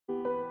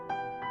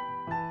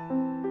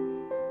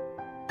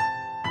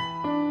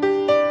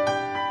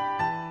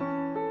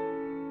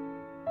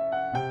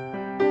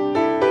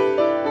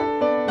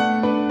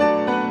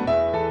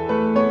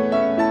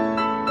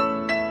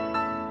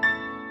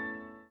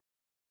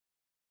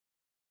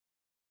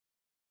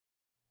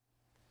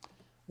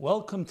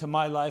Welcome to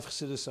My Life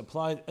Chassidus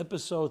Applied,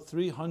 episode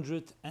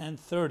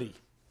 330.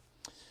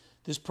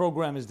 This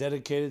program is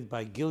dedicated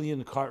by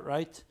Gillian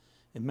Cartwright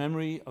in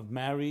memory of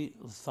Mary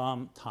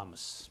Latham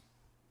Thomas.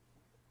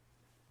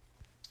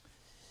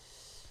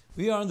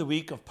 We are in the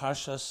week of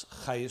Parshas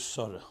Chayei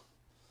Sarah,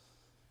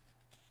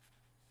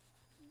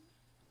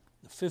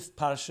 the fifth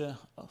parsha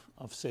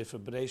of Sefer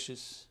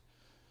Bereshis,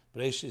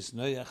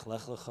 Noach,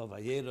 Lech Lecha,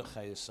 Vayera,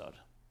 Chayei Sarah,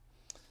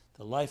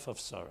 the life of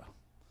Sarah.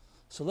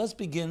 So let's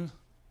begin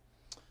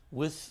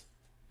with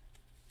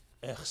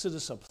a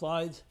Chassidus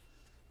Applied,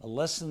 a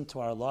lesson to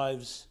our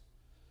lives,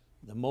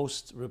 the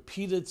most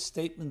repeated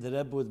statement that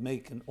Rebbe would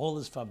make in all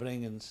his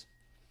Farbrengens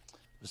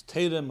was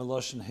Teira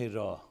Meloshen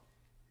Hera.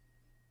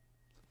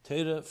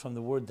 Teira from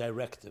the word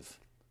directive,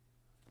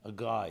 a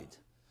guide.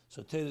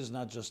 So Teira is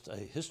not just a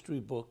history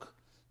book,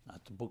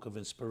 not a book of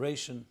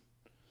inspiration.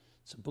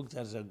 It's a book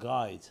that is a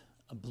guide,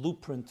 a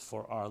blueprint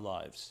for our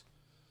lives.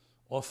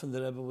 Often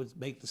the Rebbe would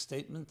make the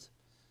statement,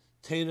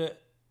 Teira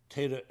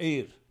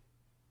Eir,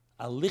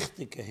 a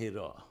lichtike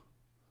hera,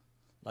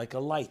 like a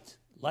light.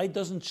 Light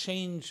doesn't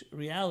change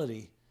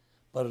reality,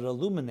 but it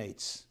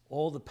illuminates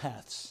all the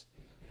paths.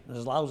 And it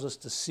allows us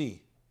to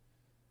see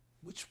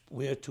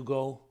where to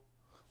go,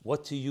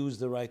 what to use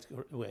the right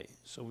way.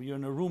 So you're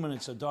in a room and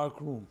it's a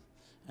dark room,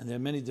 and there are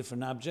many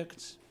different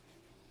objects.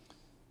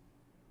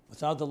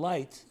 Without the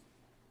light,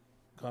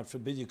 God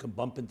forbid, you can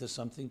bump into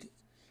something.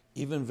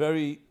 Even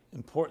very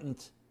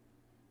important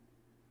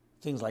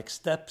things like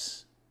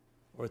steps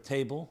or a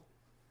table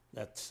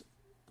that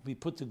be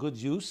put to good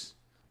use,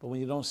 but when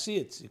you don't see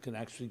it, you can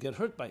actually get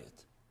hurt by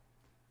it.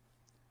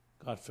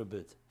 God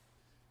forbid.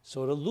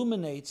 So it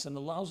illuminates and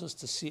allows us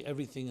to see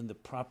everything in the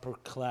proper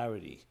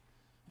clarity.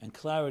 And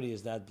clarity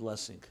is that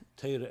blessing.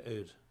 Teira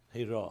Eir,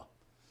 Hera.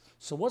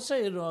 So what's a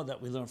Hera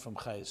that we learn from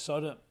Chayei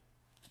Sarah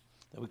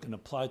that we can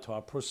apply to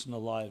our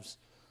personal lives,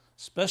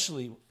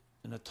 especially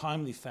in a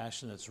timely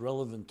fashion that's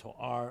relevant to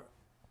our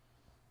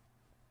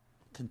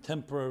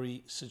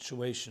contemporary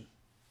situation?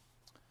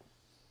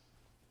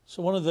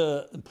 So one of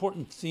the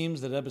important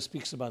themes that Rebbe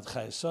speaks about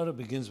Chayei Sarah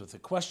begins with a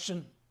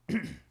question.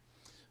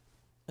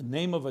 A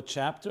name of a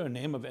chapter, a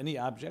name of any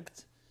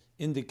object,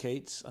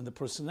 indicates on the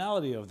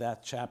personality of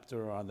that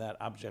chapter or on that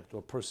object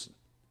or person.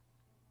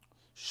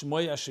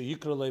 Shmoy asher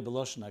yikra lei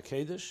b'loshen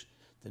hakodesh,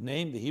 the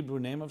name, the Hebrew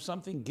name of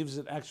something, gives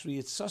it actually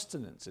its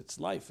sustenance, its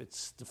life,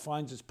 it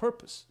defines its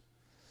purpose.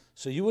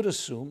 So you would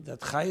assume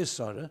that Chayei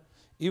Sarah,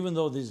 even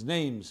though these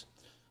names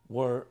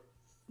were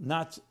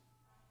not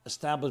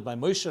established by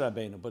Moshe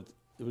Rabbeinu, but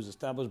it was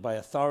established by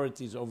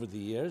authorities over the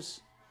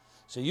years.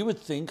 So you would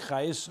think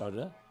Chayei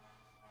Sarah,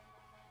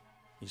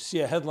 you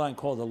see a headline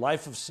called The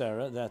Life of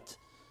Sarah, that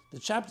the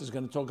chapter is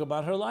going to talk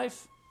about her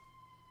life.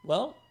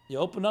 Well, you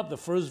open up the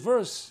first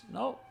verse,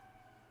 no.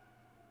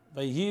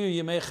 Vayhiyu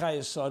Yemei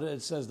Chayei Sarah,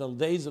 it says the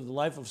days of the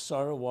life of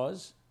Sarah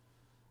was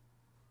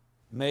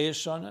Me'eh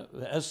Shana,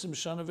 V'esim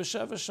Shana,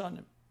 V'sheva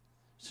Shanim.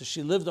 So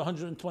she lived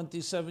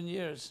 127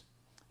 years.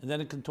 And then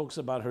it talks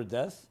about her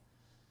death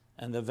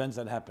and the events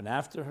that happened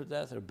after her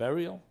death, her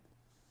burial.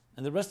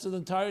 And the rest of the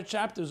entire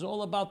chapter is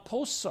all about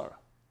post-Sarah.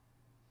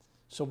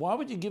 So why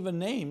would you give a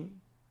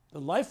name, the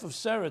life of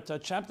Sarah, to a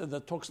chapter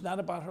that talks not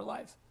about her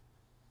life?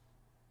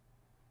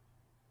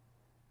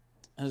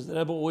 And as the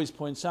Rebbe always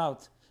points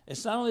out,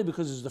 it's not only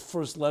because it's the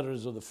first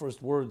letters or the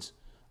first words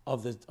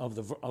of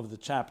the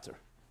chapter.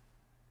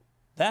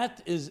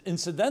 That is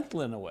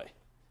incidental in a way.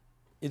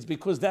 It's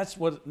because that's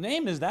what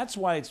name is, that's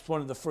why it's one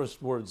of the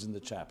first words in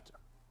the chapter.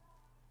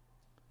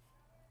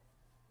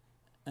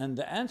 And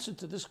the answer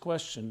to this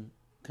question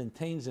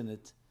contains in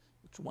it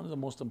one of the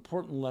most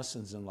important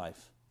lessons in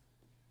life.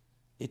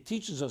 It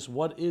teaches us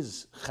what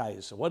is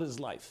Chayei Sarah, what is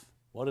life,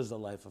 what is the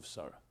life of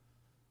Sarah.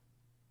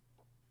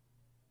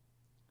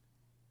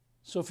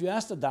 So if you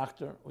asked a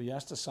doctor or you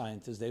asked a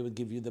scientist, they would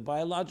give you the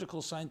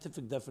biological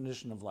scientific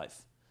definition of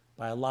life,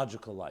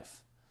 biological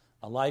life.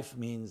 A life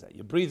means that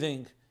you're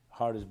breathing,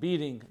 heart is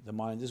beating, the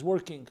mind is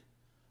working.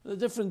 There are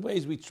different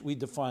ways we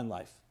define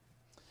life.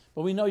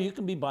 But we know you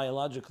can be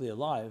biologically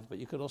alive, but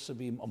you could also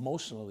be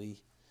emotionally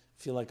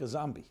feel like a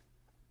zombie.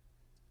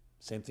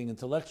 Same thing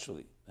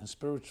intellectually and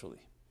spiritually.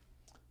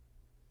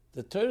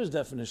 The Torah's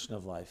definition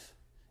of life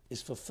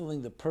is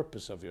fulfilling the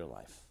purpose of your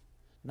life.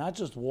 Not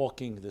just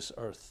walking this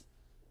earth,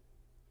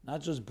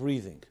 not just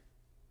breathing.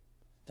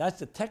 That's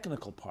the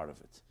technical part of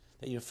it,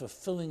 that you're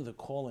fulfilling the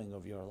calling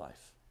of your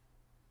life.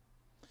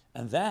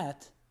 And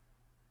that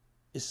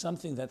is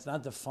something that's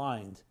not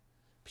defined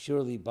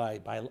purely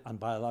on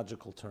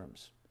biological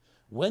terms.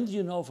 When do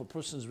you know if a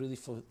person's really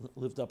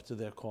lived up to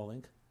their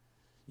calling?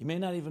 You may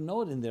not even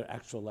know it in their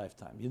actual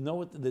lifetime. You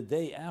know it the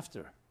day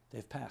after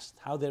they've passed,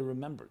 how they're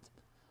remembered,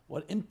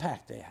 what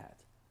impact they had.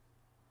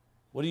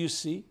 What do you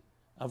see?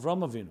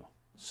 Avram Avinu,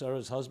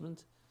 Sarah's husband,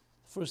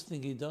 the first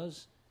thing he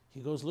does, he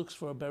goes, looks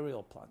for a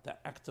burial plot,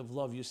 that act of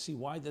love. You see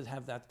why they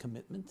have that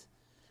commitment?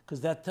 Because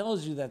that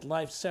tells you that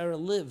life Sarah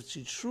lived,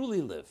 she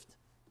truly lived.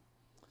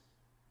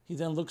 He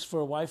then looks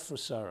for a wife for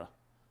Sarah,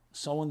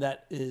 someone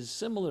that is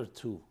similar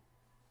to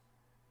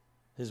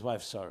his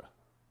wife Sarah.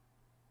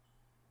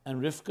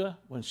 and Rivka,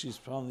 when she's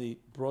finally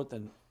brought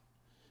and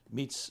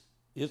meets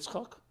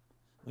Yitzchak,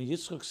 when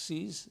Yitzchak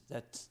sees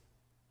that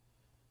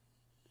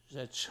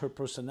her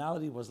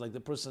personality was like the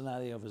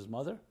personality of his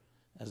mother,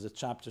 as the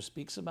chapter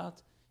speaks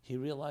about, he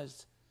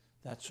realized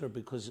that's her,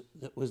 because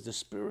it was the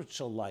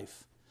spiritual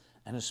life.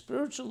 And a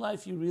spiritual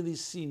life you really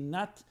see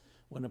not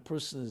when a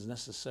person is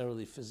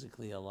necessarily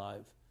physically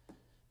alive.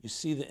 You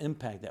see the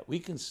impact that we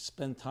can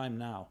spend time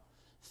now,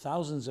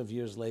 thousands of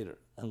years later,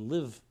 and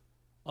live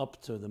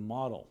up to the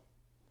model,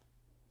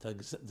 to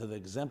the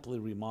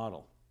exemplary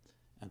model,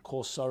 and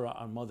call Sarah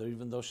our mother,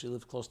 even though she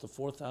lived close to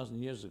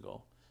 4,000 years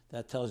ago.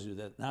 That tells you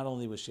that not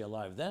only was she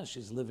alive then,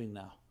 she's living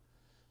now.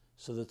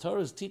 So the Torah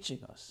is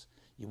teaching us,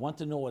 you want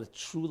to know what a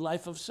true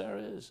life of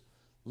Sarah is?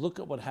 Look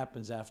at what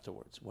happens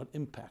afterwards, what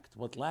impact,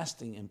 what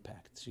lasting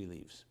impact she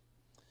leaves.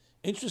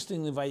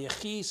 Interestingly,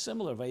 Vayechi,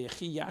 similar,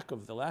 Vayechi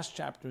Yaakov, the last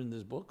chapter in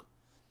this book.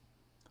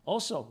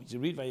 Also, you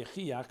read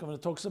Vayechi Yaakov and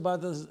it talks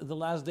about the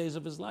last days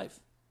of his life.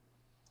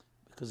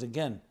 Because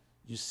again,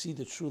 you see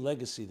the true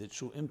legacy, the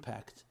true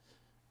impact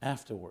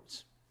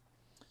afterwards.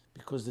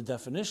 Because the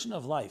definition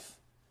of life,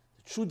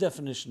 the true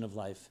definition of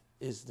life,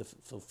 is the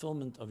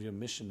fulfillment of your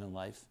mission in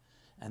life,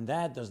 and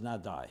that does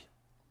not die.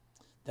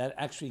 That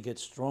actually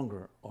gets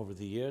stronger over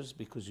the years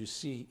because you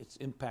see its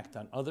impact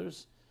on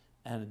others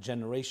and a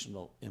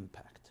generational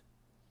impact.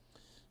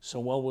 So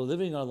while we're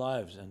living our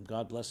lives, and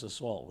God bless us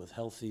all with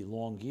healthy,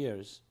 long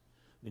years,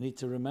 we need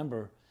to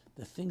remember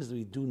the things that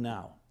we do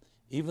now.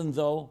 Even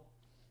though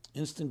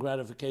instant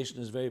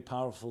gratification is very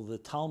powerful, the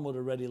Talmud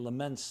already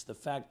laments the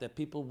fact that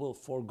people will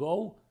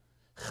forego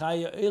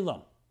chaya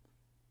elam,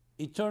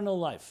 eternal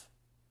life.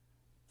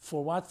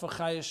 For what? For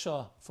chaya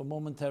shah, for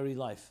momentary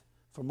life,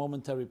 for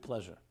momentary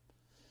pleasure.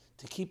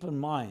 To keep in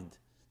mind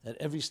that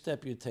every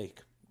step you take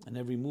and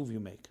every move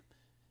you make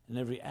and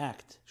every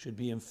act should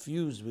be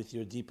infused with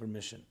your deeper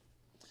mission.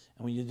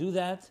 And when you do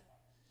that,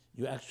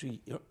 you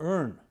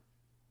earn,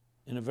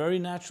 in a very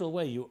natural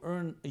way, you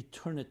earn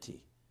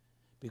eternity.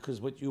 Because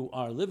what you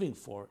are living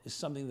for is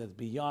something that's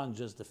beyond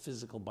just the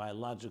physical,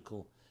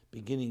 biological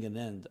beginning and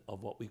end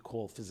of what we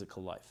call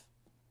physical life.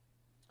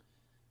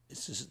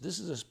 This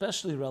is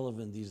especially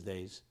relevant these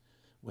days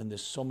when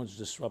there's so much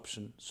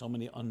disruption, so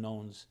many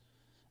unknowns,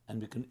 and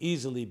we can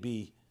easily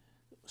be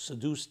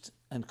seduced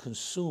and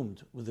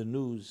consumed with the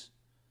news,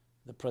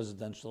 the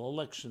presidential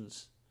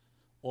elections,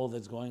 all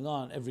that's going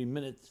on. Every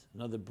minute,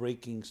 another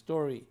breaking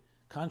story,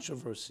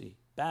 controversy,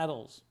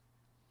 battles,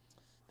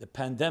 the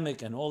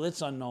pandemic and all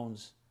its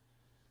unknowns.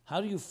 How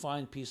do you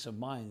find peace of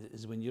mind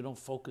is when you don't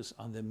focus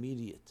on the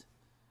immediate.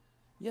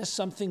 Yes,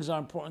 some things are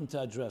important to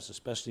address,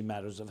 especially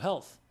matters of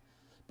health,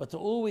 but to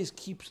always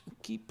keep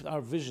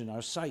our vision,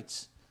 our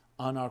sights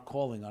on our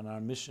calling, on our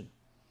mission.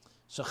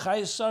 So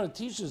Chayei Sarah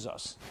teaches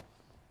us,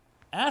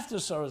 after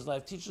Sarah's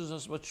life, teaches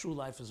us what true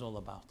life is all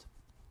about.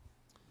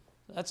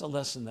 That's a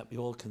lesson that we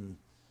all can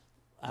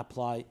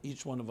apply,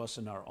 each one of us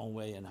in our own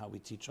way, and how we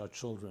teach our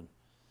children.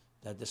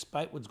 That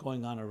despite what's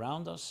going on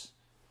around us,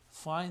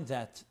 find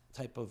that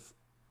type of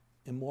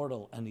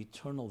immortal and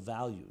eternal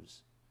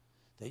values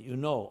that you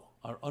know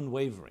are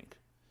unwavering.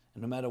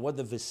 And no matter what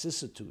the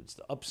vicissitudes,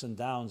 the ups and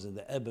downs and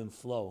the ebb and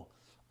flow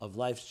of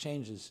life's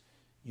changes,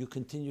 you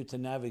continue to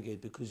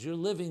navigate because you're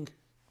living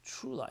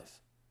true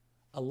life.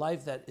 A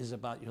life that is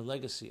about your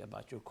legacy,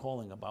 about your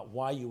calling, about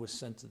why you were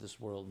sent to this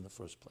world in the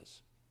first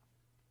place.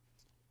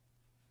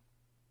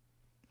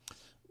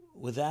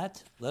 With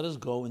that, let us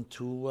go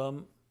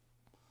into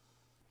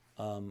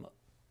a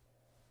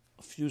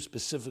few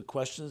specific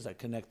questions that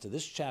connect to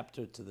this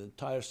chapter, to the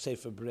entire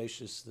Sefer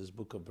Bereshis, this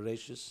book of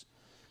Bereshis.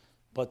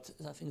 But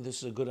I think this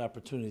is a good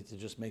opportunity to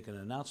just make an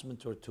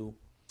announcement or two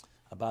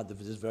about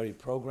this very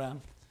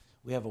program.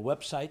 We have a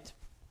website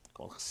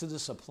called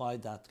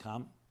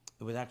chassidussupply.com.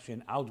 It was actually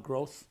an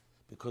outgrowth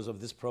because of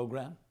this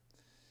program,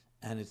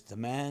 and its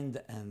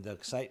demand and the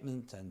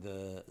excitement and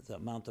the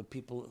amount of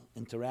people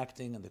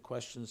interacting and the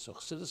questions. So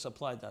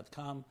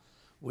chassidussupply.com,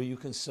 where you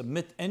can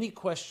submit any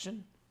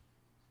question.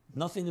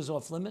 Nothing is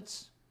off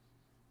limits,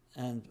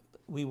 and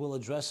we will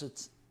address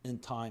it in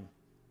time.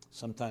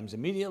 Sometimes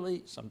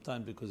immediately,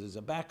 sometimes because there's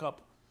a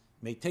backup.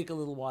 It may take a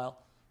little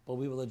while, but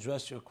we will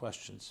address your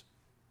questions.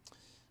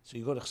 So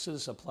you go to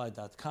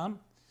chassidussupply.com.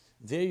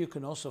 There you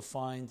can also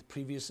find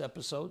previous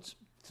episodes,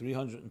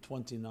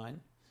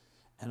 329,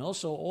 and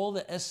also all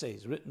the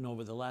essays written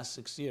over the last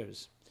 6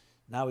 years.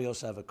 Now we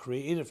also have a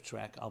creative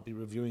track. I'll be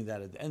reviewing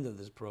that at the end of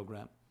this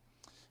program,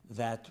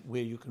 that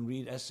where you can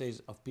read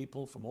essays of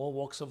people from all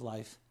walks of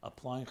life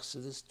applying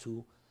Chassidus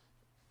to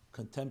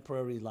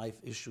contemporary life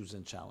issues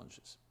and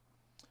challenges.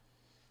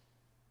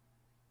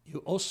 You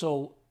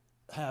also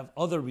have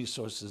other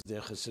resources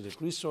there,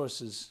 Hasidic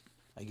resources.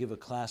 I give a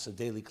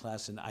daily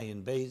class in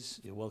Ayin Beis.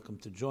 You're welcome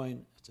to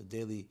join. It's a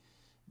daily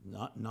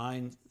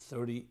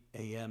 9:30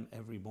 a.m.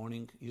 every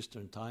morning,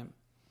 Eastern Time,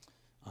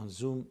 on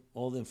Zoom.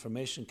 All the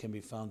information can be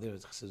found there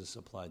at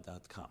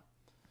chassidussupply.com.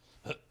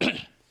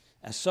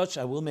 As such,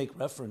 I will make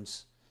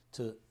reference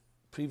to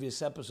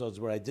previous episodes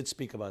where I did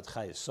speak about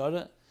Chayei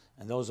Sarah,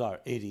 And those are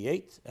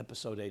 88,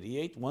 episode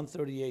 88,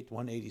 138,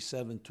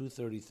 187,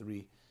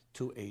 233,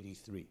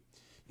 283.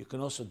 You can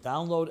also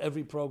download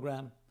every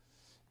program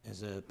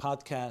as a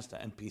podcast,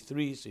 an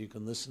MP3, so you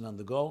can listen on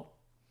the go.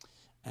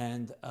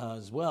 And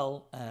as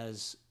well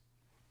as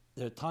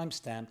they're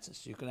timestamped,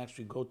 so you can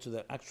actually go to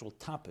the actual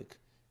topic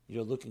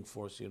you're looking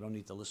for, so you don't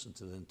need to listen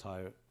to the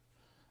entire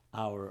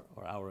hour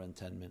or hour and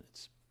 10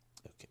 minutes.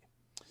 Okay.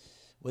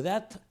 With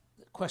that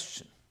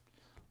question,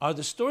 are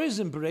the stories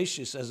in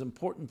Bereshis as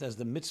important as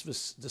the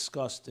mitzvahs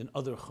discussed in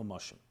other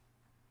Chumashim?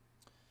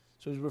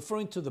 So he's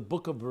referring to the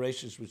book of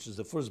Bereshis, which is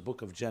the first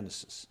book of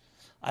Genesis.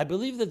 I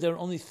believe that there are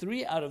only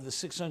 3 out of the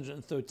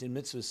 613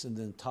 mitzvahs in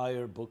the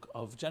entire book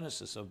of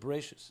Genesis, of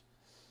Bereshis.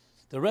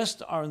 The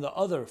rest are in the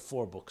other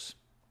 4 books.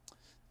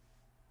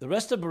 The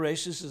rest of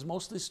Bereshis is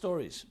mostly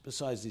stories,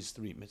 besides these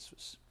 3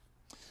 mitzvahs.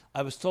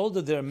 I was told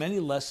that there are many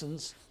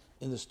lessons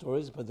in the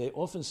stories, but they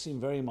often seem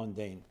very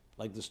mundane,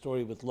 like the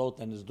story with Lot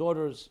and his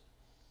daughters.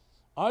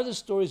 Are the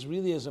stories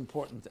really as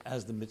important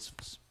as the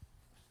mitzvahs?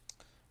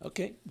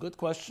 Okay, good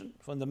question,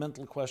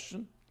 fundamental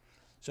question.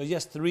 So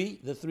yes, the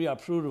 3 are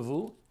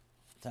pruruvu,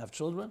 to have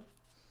children.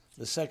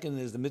 The second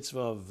is the mitzvah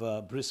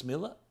of bris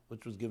milah,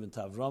 which was given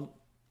to Avram.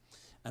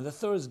 And the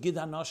third is gid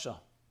hanosha,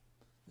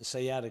 the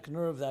sciatic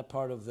nerve, that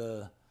part of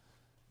the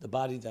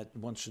body that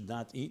one should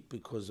not eat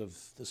because of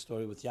the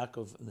story with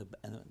Yaakov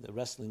and the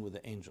wrestling with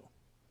the angel.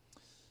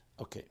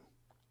 Okay.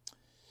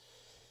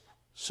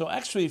 So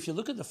actually, if you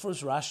look at the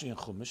first Rashi in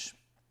Chumash,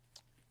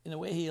 in a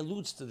way he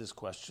alludes to this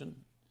question.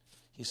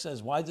 He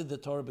says, why did the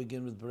Torah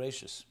begin with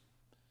Bereshis?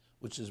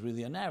 Which is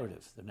really a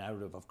narrative, the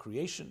narrative of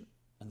creation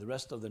and the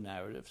rest of the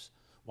narratives.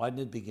 Why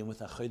didn't it begin with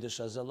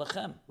HaChodesh Hazeh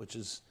Lachem, which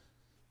is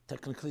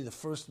technically the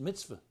first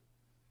mitzvah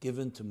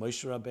given to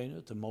Moshe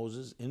Rabbeinu, to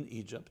Moses in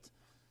Egypt,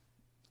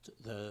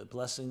 the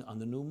blessing on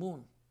the new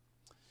moon?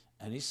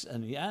 And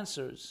he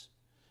answers,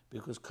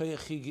 because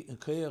Koyach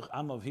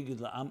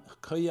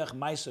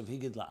Maisav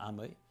Higid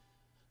La'amei,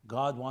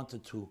 God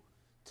wanted to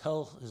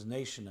tell his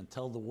nation and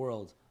tell the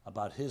world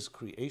about his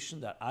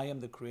creation, that I am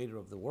the creator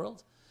of the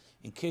world,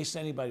 in case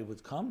anybody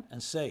would come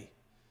and say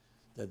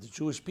that the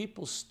Jewish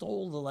people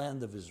stole the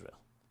land of Israel.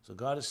 So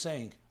God is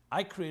saying,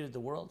 I created the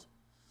world,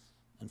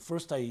 and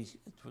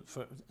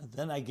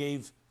then I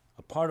gave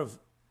a part of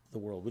the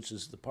world, which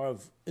is the part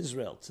of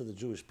Israel, to the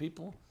Jewish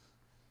people.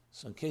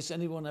 So in case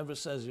anyone ever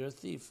says you're a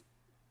thief,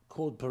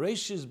 quote,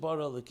 Bereshis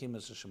bara Elokim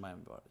es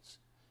hashamayim v'aretz.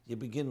 You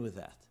begin with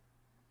that.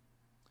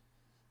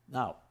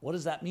 Now, what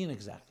does that mean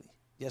exactly?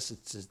 Yes,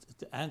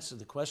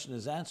 the question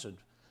is answered,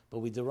 but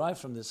we derive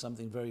from this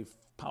something very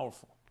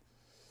powerful.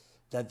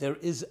 That there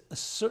is a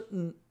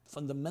certain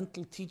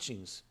fundamental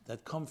teachings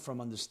that come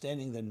from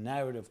understanding the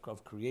narrative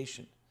of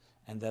creation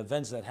and the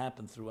events that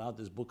happen throughout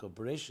this book of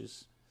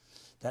Bereshis,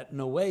 that in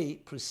a way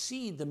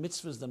precede the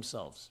mitzvahs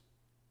themselves.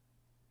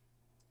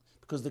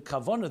 Because the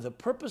kavanah, the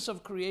purpose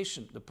of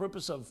creation, the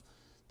purpose of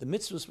the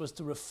mitzvahs was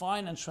to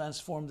refine and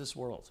transform this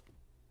world.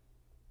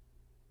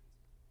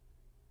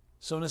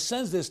 So in a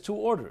sense, there's 2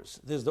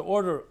 orders. There's the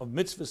order of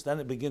mitzvahs, then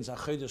it begins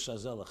HaChodesh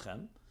Hazeh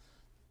Lachem.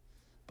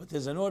 But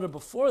there's an order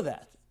before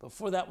that.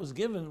 Before that was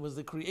given was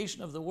the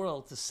creation of the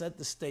world to set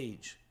the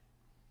stage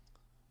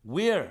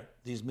where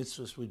these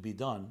mitzvahs would be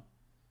done.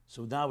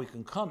 So now we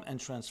can come and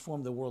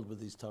transform the world with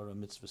these Torah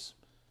mitzvahs,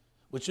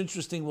 which,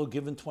 interesting, were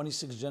given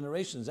 26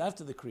 generations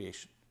after the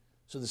creation.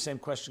 So the same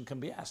question can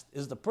be asked.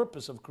 Is the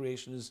purpose of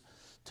creation is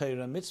Torah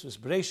mitzvahs,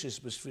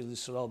 Bereshis b'shvil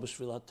Yisrael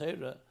b'shvil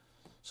HaTorah?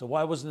 So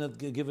why wasn't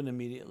it given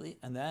immediately?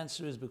 And the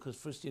answer is because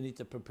first you need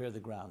to prepare the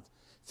ground.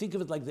 Think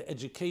of it like the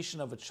education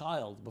of a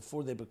child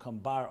before they become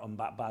bar or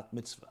bat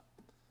mitzvah,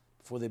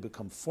 before they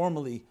become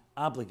formally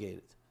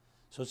obligated.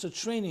 So it's a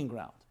training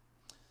ground.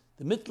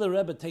 The Mittler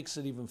Rebbe takes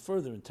it even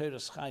further in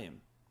Teres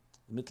Chaim.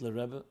 The Mittler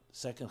Rebbe,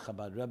 second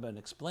Chabad Rebbe, and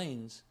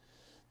explains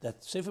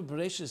that Sefer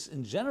Bereshis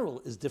in general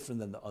is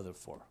different than the other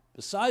 4.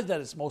 Besides that,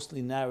 it's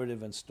mostly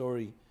narrative and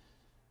story,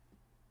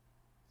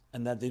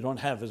 and that they don't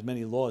have as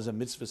many laws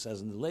and mitzvahs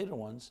as in the later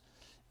ones.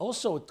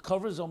 Also, it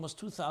covers almost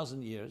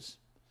 2,000 years,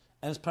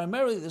 and it's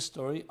primarily the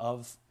story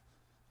of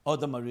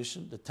Adam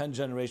HaRishon, the 10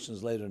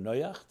 generations later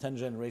Noach, 10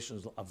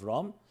 generations of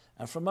Avram,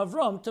 and from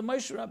Avram to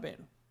Moshe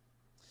Rabbeinu.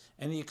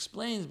 And he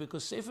explains,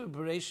 because Sefer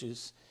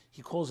Bereshis,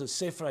 he calls it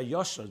Sefer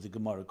HaYashar, the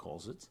Gemara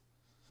calls it,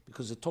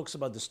 because it talks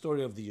about the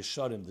story of the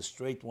Yesharim, the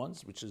straight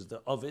ones, which is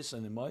the Avis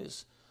and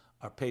Emois,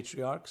 our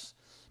patriarchs.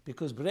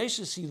 Because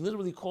Bereshis, he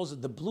literally calls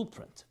it the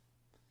blueprint.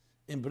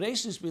 In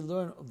Bereshis, we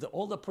learn that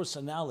all the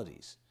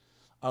personalities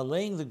are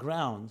laying the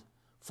ground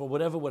for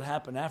whatever would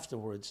happen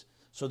afterwards.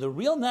 So the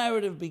real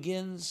narrative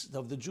begins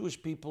of the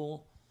Jewish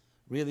people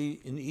really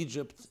in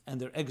Egypt and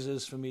their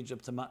exodus from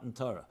Egypt to Matan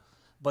Torah.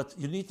 But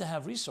you need to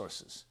have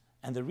resources.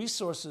 And the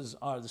resources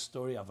are the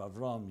story of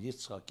Avram,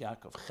 Yitzchak,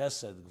 Yaakov,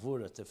 Chesed,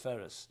 Gvura,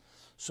 Tiferes.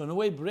 So in a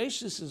way,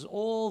 Bereshis is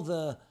all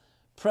the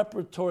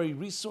preparatory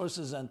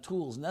resources and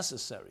tools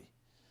necessary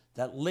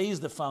that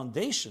lays the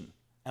foundation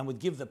and would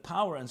give the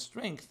power and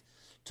strength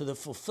to the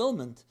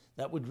fulfillment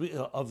that would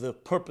of the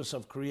purpose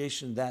of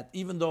creation, that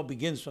even though it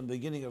begins from the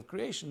beginning of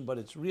creation, but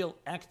its real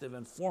active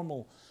and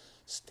formal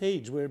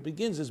stage where it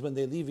begins is when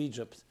they leave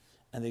Egypt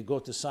and they go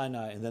to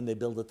Sinai, and then they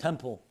build a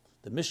temple,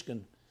 the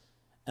Mishkan.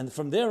 And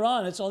from there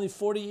on, it's only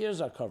 40 years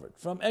are covered,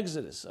 from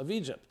Exodus of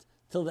Egypt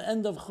till the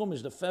end of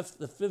Chumash.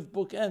 The fifth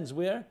book ends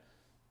where?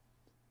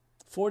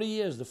 40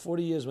 years, the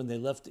 40 years when they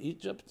left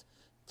Egypt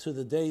to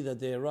the day that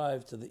they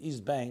arrived to the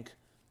east bank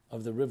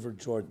of the river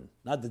Jordan.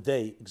 Not the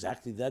day,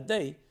 exactly that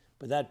day,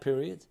 but that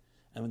period.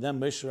 And then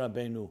Moshe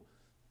Rabbeinu,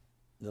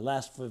 the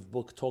last fifth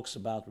book, talks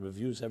about,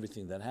 reviews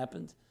everything that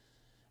happened.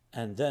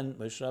 And then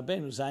Moshe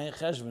Rabbeinu, Zayin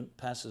Cheshvan,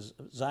 passes,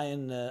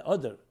 Zayin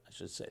Adar, I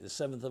should say, the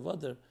 7th of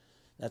Adar,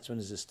 that's when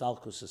his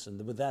Istalkusis,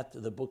 and with that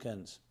the book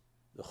ends,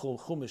 the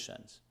Chumash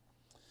ends.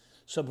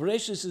 So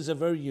Bereshis is a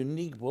very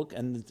unique book,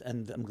 and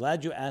I'm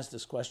glad you asked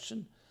this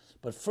question.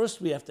 But first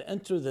we have to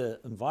enter the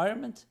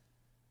environment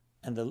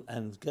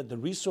and get the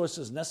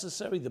resources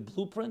necessary, the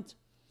blueprint,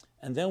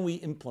 and then we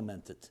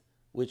implement it,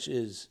 which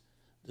is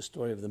the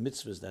story of the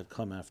mitzvahs that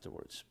come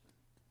afterwards.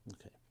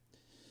 Okay.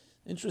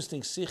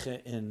 Interesting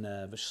sicha in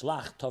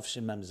V'shlach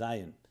Tovshim Mem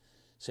Zayin,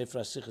 Sefer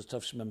HaSichos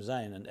Tovshim Mem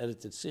Zayin, an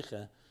edited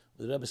sicha.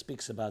 The Rebbe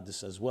speaks about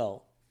this as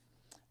well,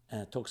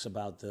 and talks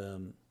about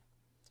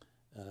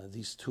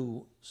these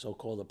two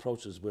so-called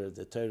approaches where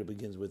the Torah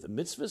begins with the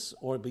mitzvahs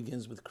or it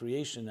begins with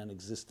creation and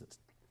existence.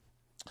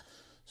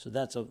 So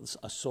that's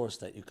a source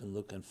that you can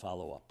look and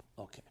follow up.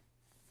 Okay.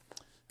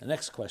 The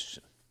next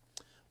question: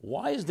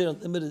 Why is there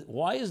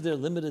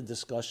limited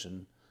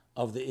discussion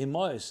of the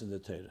Imais in the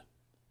Torah?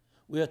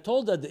 We are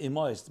told that the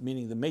Imais,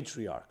 meaning the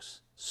matriarchs,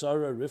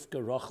 Sarah, Rivka,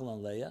 Rachel,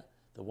 and Leah,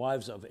 the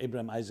wives of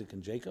Abraham, Isaac,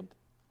 and Jacob,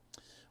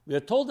 we are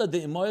told that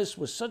the Imais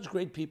were such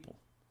great people.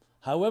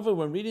 However,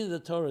 when reading the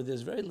Torah,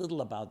 there's very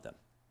little about them,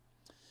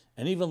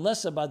 and even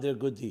less about their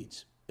good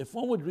deeds. If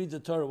one would read the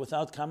Torah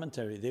without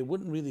commentary, they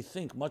wouldn't really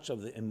think much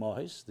of the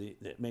Imais, the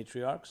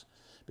matriarchs,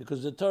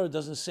 because the Torah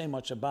doesn't say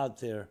much about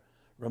their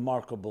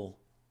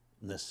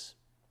remarkableness.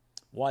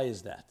 Why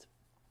is that?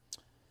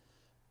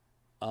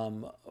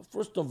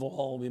 First of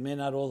all, we may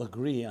not all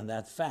agree on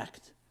that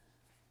fact.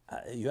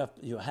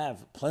 You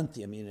have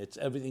plenty. I mean,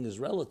 everything is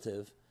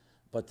relative.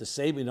 But to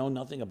say we know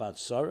nothing about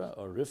Sarah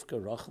or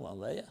Rivka, Rachel, and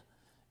Leah,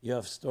 you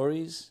have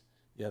stories,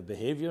 you have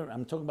behavior.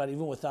 I'm talking about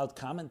even without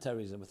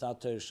commentaries and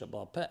without Torah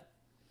Shabbal Peh.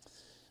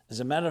 As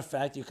a matter of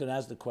fact, you could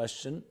ask the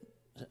question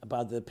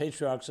about the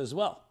patriarchs as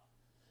well.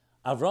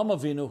 Avram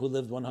Avinu, who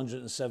lived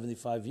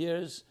 175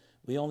 years,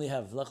 we only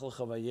have Lech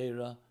Lecha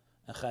Vayera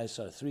and Chayei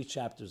Sarah, 3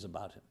 chapters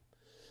about him.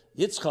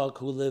 Yitzchak,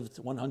 who lived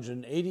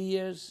 180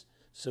 years,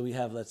 so we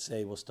have, let's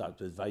say, we'll start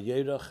with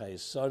Vayera, Chayei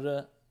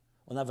Sarah,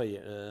 well, not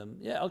Vayera,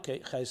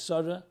 Chayei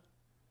Sarah,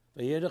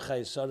 Vayera,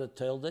 Chayei Sarah,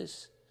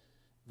 Toldos,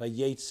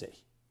 Vayetze,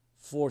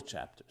 4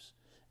 chapters.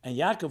 And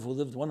Yaakov, who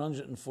lived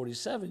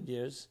 147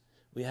 years,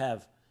 we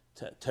have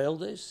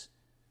Toldos,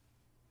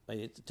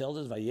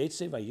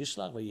 Vayetze,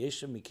 Vayishlach,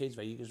 Vayeshem, Miketz,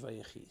 Vayigash,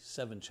 Vayechi,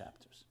 7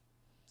 chapters.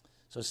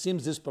 So it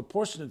seems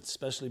disproportionate,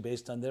 especially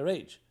based on their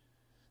age.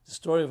 The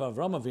story of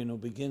Avram Avinu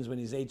begins when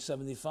he's age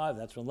 75.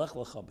 That's when Lech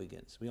Lecha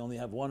begins. We only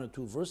have 1 or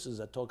 2 verses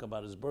that talk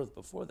about his birth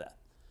before that.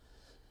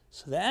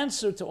 So the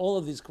answer to all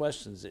of these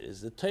questions is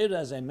the Torah,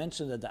 as I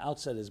mentioned at the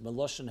outset, is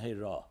Meloshen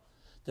Heira.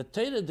 The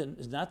Torah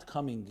is not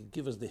coming to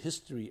give us the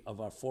history of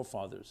our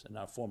forefathers and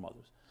our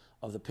foremothers,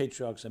 of the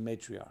patriarchs and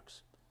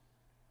matriarchs.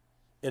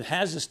 It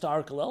has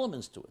historical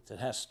elements to it. It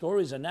has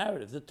stories and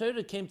narrative. The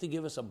Torah came to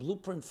give us a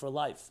blueprint for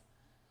life.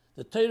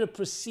 The Torah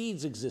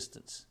precedes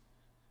existence.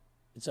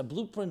 It's a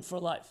blueprint for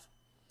life.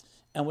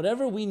 And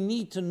whatever we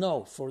need to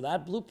know for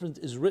that blueprint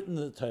is written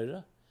in the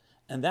Torah,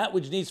 and that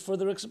which needs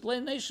further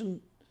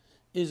explanation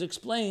is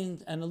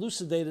explained and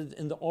elucidated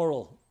in the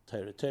oral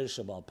Torah, Torah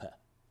Shabbal Peh.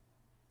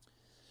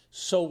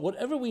 So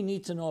whatever we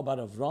need to know about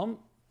Avram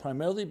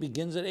primarily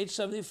begins at age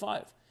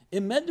 75.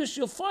 In Medrash,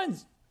 you'll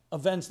find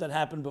events that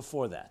happened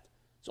before that.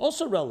 It's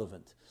also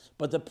relevant.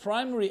 But the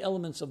primary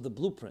elements of the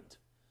blueprint,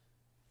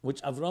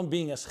 which Avram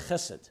being as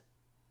Chesed,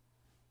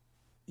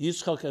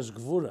 Yitzchak as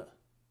Gvura,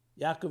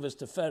 Yaakov as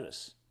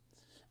Teferes,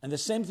 and the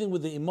same thing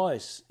with the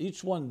Imais,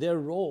 each one, their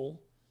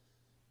role,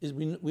 is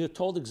we are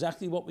told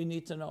exactly what we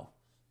need to know.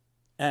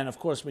 And of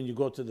course, when you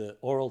go to the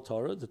oral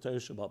Torah, the Torah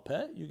Shabbal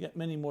Peh, you get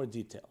many more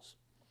details.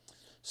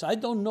 So I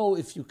don't know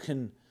if you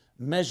can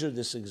measure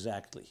this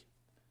exactly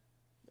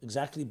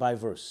by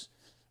verse.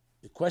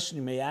 The question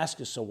you may ask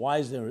is, so why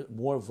is there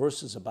more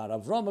verses about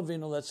Avram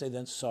Avinu, let's say,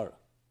 than Sarah?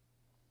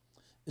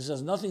 This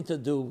has nothing to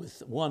do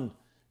with one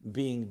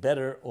being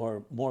better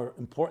or more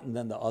important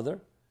than the other.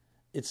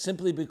 It's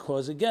simply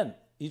because, again,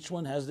 each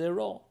one has their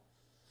role.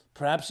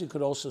 Perhaps you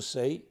could also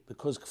say,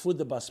 because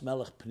Kfuda Bas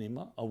Melech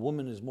Pnima, a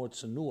woman is more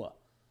tsanua,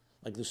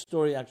 like the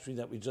story actually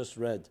that we just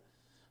read,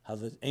 how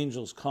the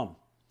angels come,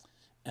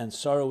 and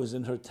Sarah was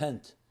in her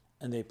tent,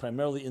 and they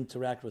primarily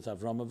interact with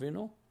Avram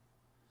Avinu,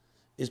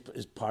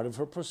 is part of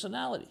her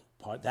personality.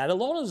 That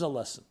alone is a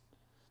lesson.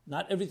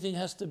 Not everything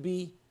has to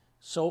be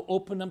so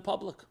open and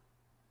public.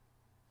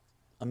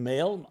 A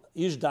male,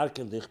 Ish Darke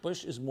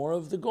Lichbush, is more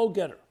of the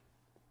go-getter.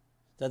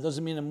 That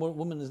doesn't mean a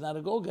woman is not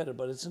a go-getter,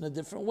 but it's in a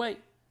different way,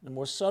 in a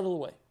more subtle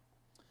way.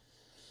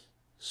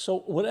 So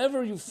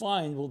whatever you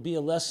find will be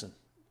a lesson.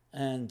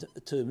 and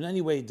to in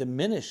any way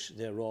diminish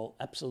their role,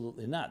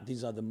 absolutely not.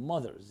 These are the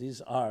mothers.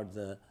 These are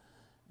the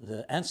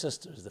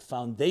ancestors, the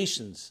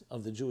foundations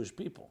of the Jewish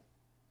people.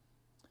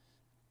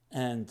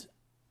 And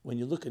when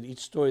you look at each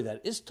story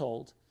that is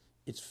told,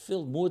 it's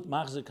filled mu'at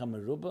machzik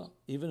hamaruba.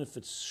 Even if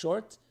it's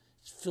short,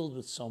 it's filled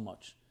with so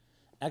much.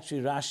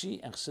 Actually, Rashi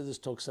and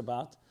Chassidus talks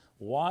about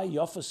why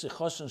Yofa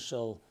Sichoshen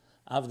Shel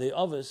Avdei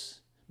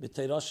Ovis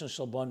B'Teiroshen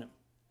Shel Bonim,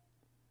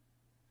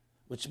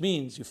 which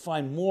means you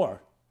find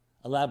more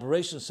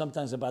elaboration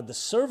sometimes about the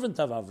servant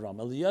of Avram,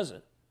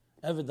 Eliezer,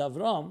 Eved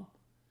Avram,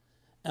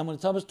 and when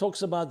Thomas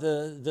talks about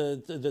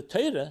the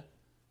Torah,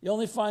 you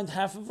only find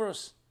half a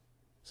verse.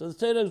 So the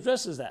Torah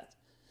addresses that.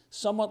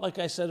 Somewhat like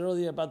I said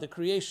earlier about the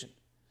creation,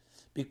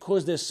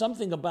 because there's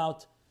something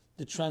about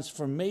the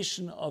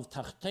transformation of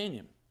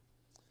Tachtenim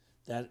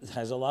that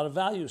has a lot of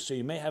value. So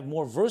you may have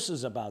more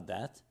verses about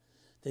that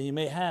than you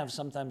may have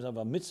sometimes of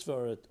a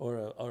mitzvah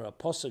or a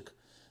posuk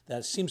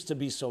that seems to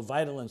be so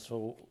vital and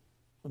so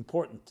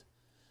important.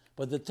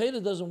 But the Torah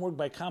doesn't work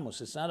by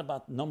kamos. It's not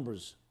about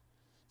numbers.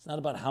 It's not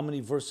about how many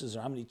verses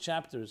or how many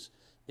chapters.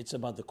 It's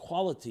about the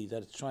quality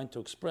that it's trying to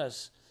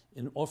express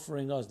in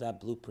offering us that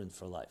blueprint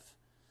for life.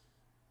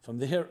 From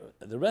there,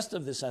 the rest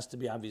of this has to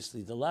be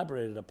obviously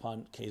elaborated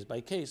upon case by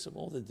case of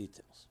all the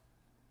details.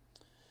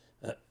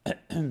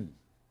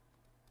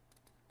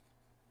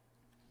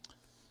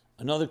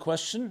 Another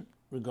question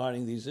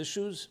regarding these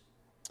issues,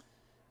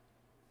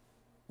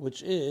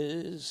 which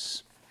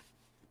is,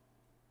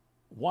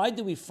 why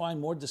do we find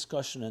more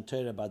discussion in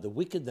Torah about the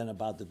wicked than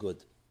about the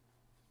good?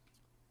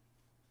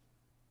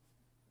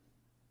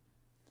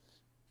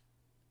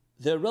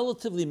 There are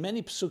relatively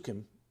many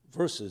psukim,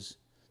 verses,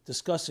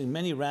 discussing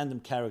many random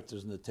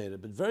characters in the Torah,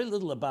 but very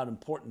little about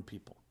important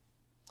people.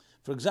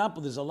 For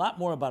example, there's a lot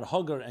more about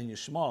Hagar and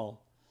Yishmael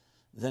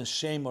than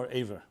Shem or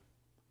Ever.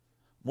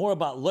 More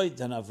about Lot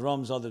than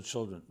Avram's other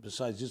children,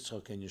 besides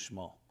Yitzchak and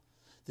Yishmael.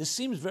 This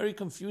seems very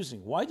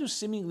confusing. Why do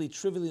seemingly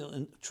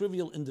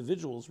trivial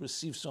individuals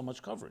receive so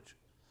much coverage?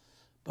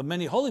 But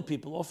many holy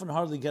people often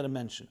hardly get a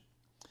mention.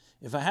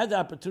 If I had the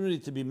opportunity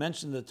to be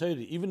mentioned in the Torah,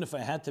 even if I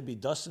had to be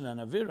Dasan and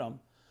Aviram,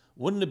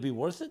 wouldn't it be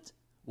worth it?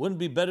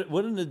 Wouldn't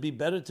it be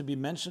better to be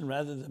mentioned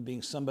rather than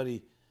being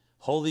somebody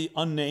holy,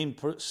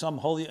 unnamed, some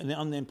holy and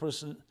unnamed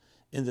person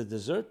in the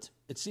desert?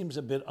 It seems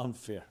a bit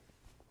unfair.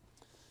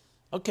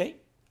 Okay,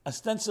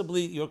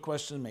 ostensibly your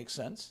question makes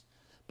sense,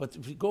 but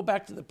if we go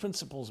back to the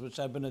principles which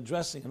I've been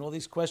addressing, and all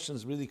these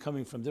questions really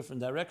coming from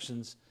different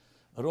directions,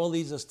 it all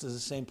leads us to the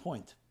same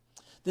point.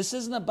 This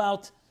isn't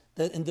about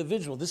the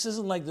individual. This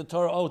isn't like the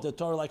Torah. The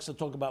Torah likes to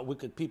talk about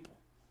wicked people.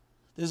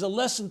 There's a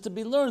lesson to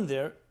be learned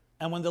there,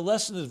 and when the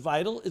lesson is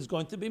vital, it's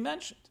going to be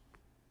mentioned.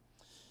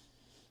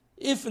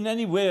 If in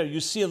anywhere you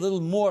see a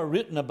little more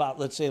written about,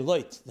 let's say,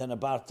 Lot than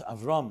about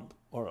Avram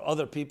or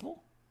other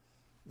people,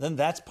 then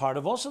that's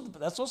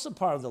also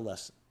part of the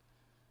lesson.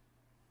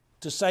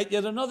 To cite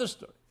yet another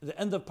story, the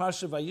end of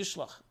Parsha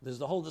Vayishlach, there's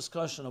the whole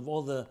discussion of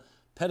all the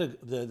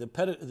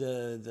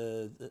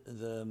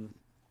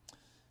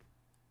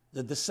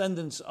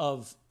descendants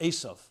of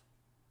Esav,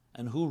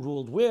 and who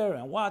ruled where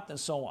and what and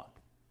so on.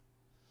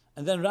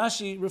 And then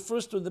Rashi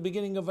refers to the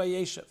beginning of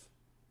Vayeshev.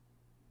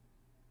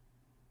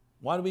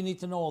 Why do we need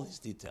to know all these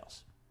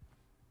details?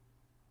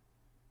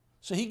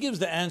 So he gives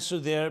the answer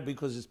there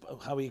because it's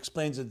how he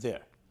explains it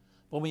there.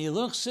 But when you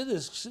look,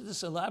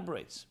 Chassidus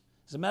elaborates.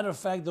 As a matter of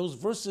fact, those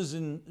verses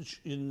in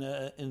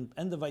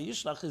end of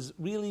Vayishlach is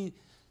really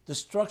the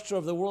structure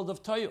of the world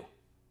of Toyu.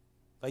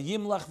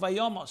 Vayimlach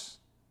Vayomos.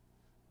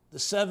 The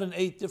 7,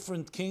 8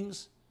 different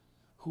kings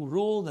who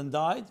ruled and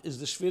died is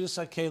the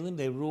Shviras HaKelim.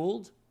 They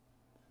ruled.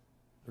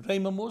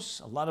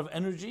 Reimamus, a lot of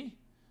energy,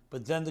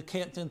 but then the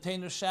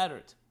container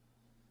shattered.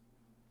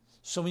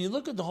 So when you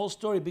look at the whole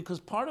story, because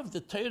part of the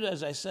Torah,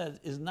 as I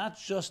said, is not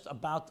just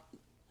about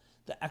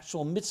the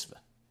actual mitzvah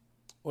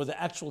or the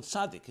actual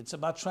tzaddik. It's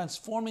about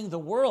transforming the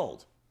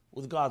world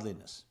with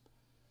godliness.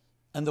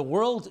 And the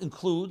world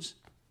includes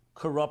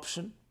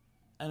corruption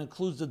and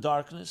includes the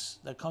darkness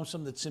that comes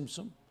from the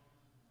tzimtzum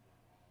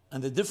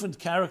and the different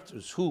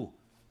characters who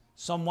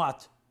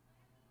somewhat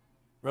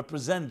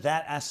represent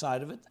that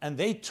side of it, and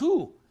they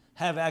too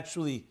have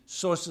actually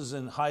sources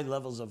in high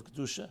levels of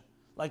kedusha,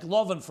 like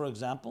Lavan, for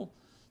example.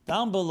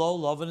 Down below,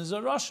 Lavan is a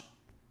Rasha.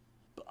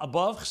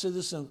 Above,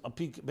 Chassidus,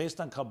 and based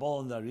on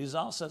Kabbalah and the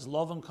Arizal, says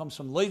Lavan comes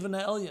from Levin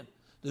Elyon,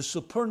 the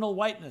supernal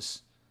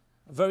whiteness,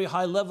 a very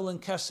high level in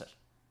Keser.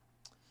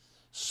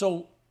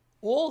 So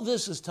all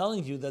this is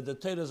telling you that the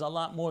Torah is a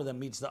lot more than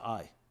meets the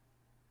eye.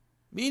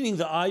 Meaning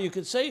the eye, you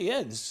could say,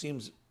 yeah, this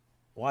seems,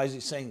 why is he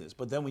saying this?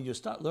 But then when you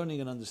start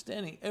learning and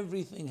understanding,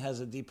 everything has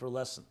a deeper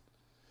lesson.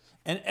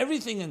 And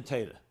everything in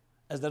Torah,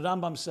 as the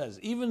Rambam says,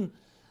 even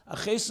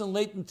Aches and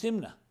Leighton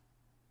Timna,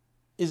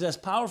 is as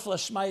powerful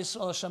as Shema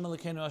Yisrael Hashem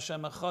Elokeinu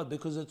Hashem Echad,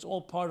 because it's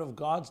all part of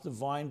God's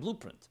divine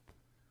blueprint.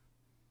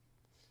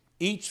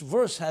 Each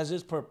verse has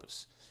its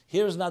purpose.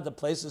 Here is not the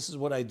place. This is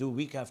what I do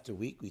week after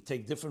week. We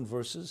take different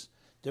verses,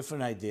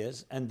 different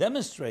ideas, and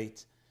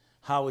demonstrate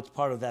how it's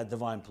part of that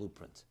divine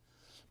blueprint.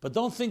 But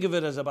don't think of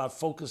it as about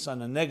focus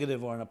on a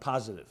negative or on a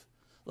positive.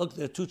 Look,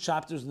 there are 2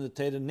 chapters in the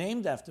Torah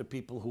named after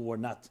people who were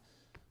not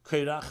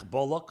Korach,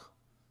 Bolok.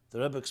 The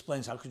Rebbe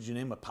explains how could you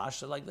name a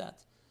Pasha like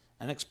that?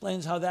 And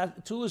explains how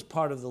that too is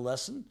part of the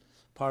lesson,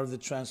 part of the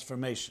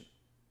transformation.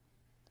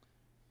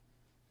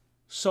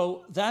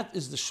 So that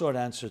is the short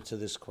answer to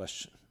this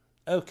question.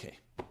 Okay.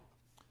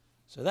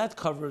 So that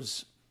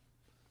covers,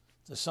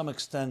 to some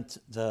extent,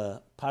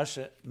 the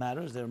Parsha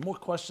matters. There are more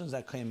questions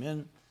that came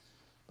in,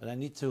 but I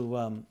need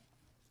to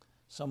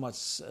somewhat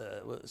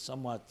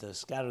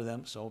scatter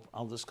them, so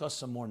I'll discuss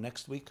some more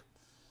next week.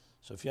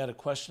 So if you had a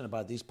question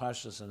about these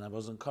Parshas and I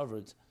wasn't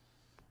covered,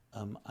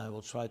 I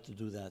will try to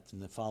do that in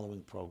the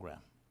following program.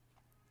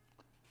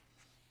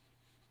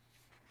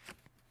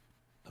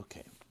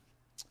 Okay.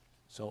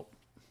 So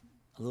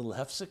a little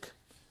hefsek,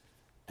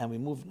 and we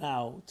move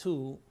now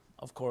to,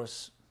 of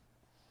course,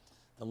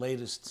 the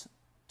latest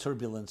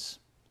turbulence,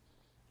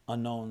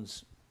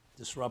 unknowns,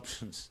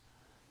 disruptions.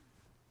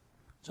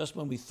 Just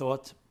when we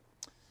thought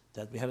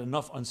that we had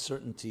enough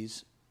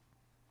uncertainties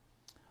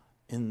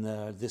in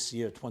this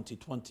year,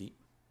 2020,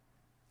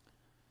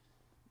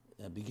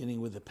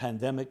 beginning with the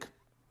pandemic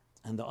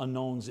and the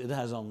unknowns it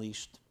has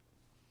unleashed.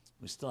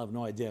 We still have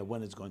no idea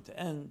when it's going to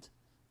end.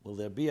 Will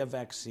there be a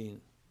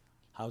vaccine?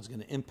 How it's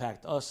going to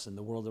impact us and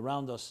the world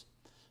around us?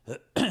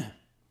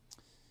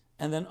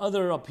 And then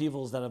other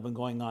upheavals that have been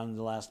going on in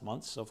the last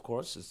months, of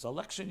course. It's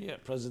election year,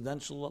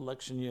 presidential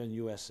election year in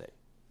USA.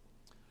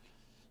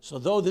 So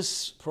though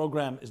this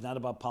program is not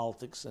about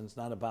politics and it's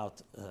not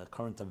about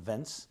current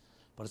events,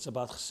 but it's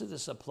about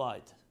Chassidus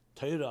applied,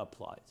 Torah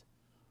applied,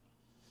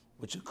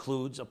 which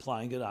includes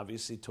applying it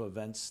obviously to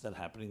events that are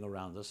happening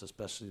around us,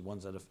 especially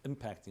ones that are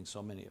impacting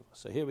so many of us.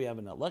 So here we have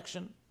an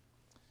election,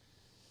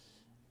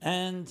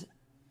 and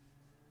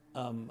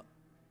of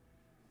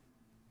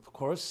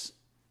course,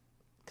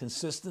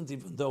 consistent,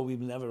 even though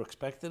we've never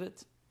expected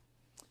it,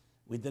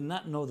 we did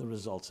not know the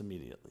results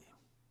immediately,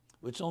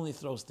 which only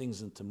throws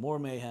things into more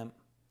mayhem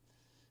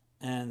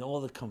and all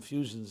the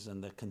confusions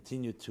and that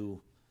continue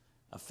to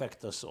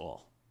affect us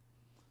all.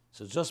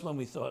 So just when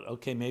we thought,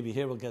 okay, maybe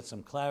here we'll get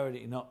some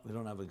clarity, no, we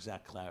don't have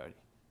exact clarity.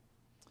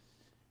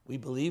 We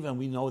believe and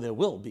we know there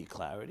will be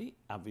clarity,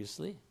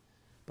 obviously,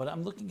 but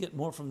I'm looking at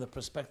more from the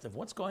perspective,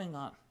 what's going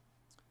on?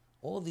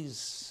 All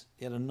these,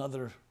 yet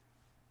another,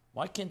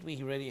 why can't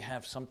we already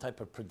have some type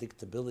of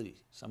predictability,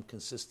 some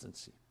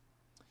consistency?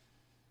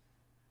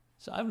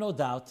 So I have no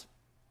doubt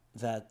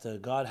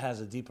that God has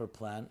a deeper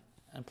plan,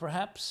 and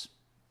perhaps,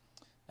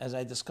 as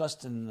I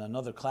discussed in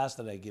another class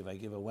that I give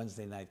a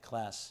Wednesday night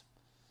class.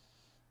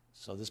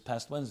 So this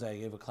past Wednesday I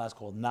gave a class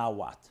called Now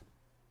What?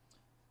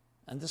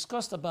 And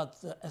discussed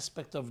about the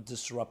aspect of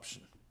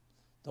disruption.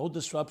 The whole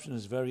disruption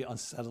is very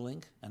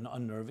unsettling and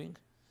unnerving,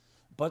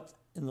 but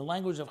in the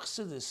language of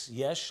Chassidus,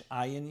 yesh,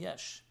 ayin,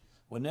 yesh.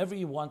 Whenever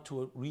you want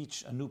to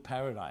reach a new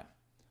paradigm,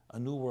 a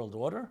new world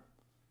order,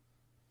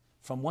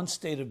 from one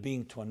state of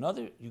being to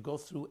another, you go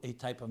through a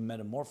type of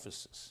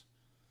metamorphosis.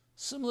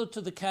 Similar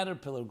to the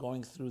caterpillar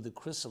going through the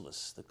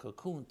chrysalis, the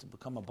cocoon, to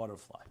become a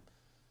butterfly.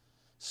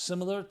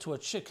 Similar to a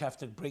chick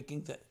after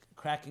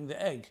cracking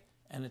the egg,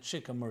 and a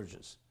chick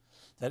emerges.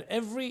 That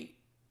every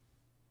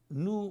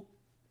new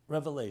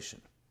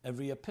revelation,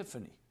 every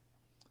epiphany,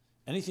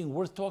 anything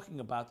worth talking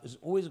about is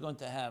always going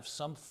to have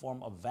some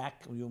form of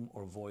vacuum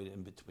or void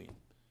in between.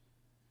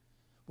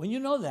 When you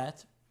know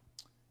that,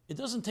 it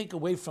doesn't take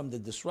away from the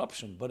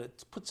disruption, but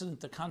it puts it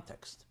into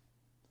context.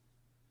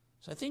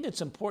 So I think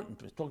it's important,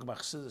 to talk about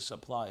Chassidus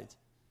applied,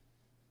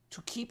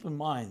 to keep in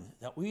mind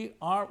that we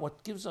are,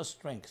 what gives us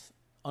strength,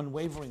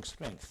 unwavering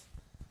strength,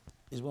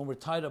 is when we're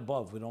tied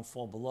above, we don't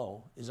fall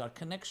below, is our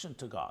connection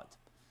to God,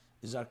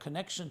 is our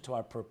connection to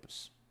our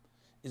purpose,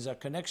 is our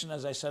connection,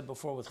 as I said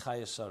before, with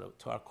Chayei Sarah,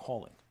 to our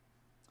calling.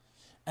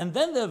 And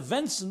then the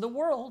events in the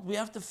world, we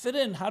have to fit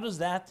in. How does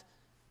that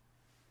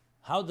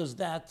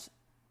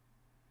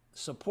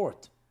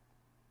support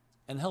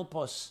and help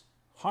us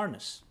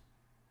harness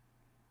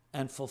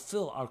and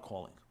fulfill our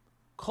calling?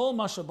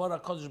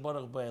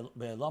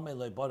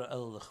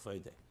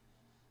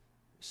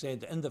 Say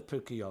at the end of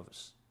Pirkei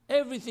Avos,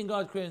 everything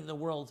God created in the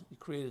world, He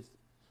created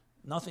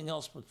nothing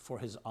else but for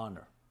His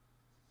honor,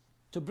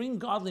 to bring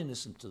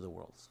godliness into the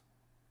world.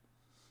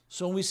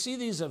 So when we see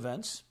these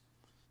events,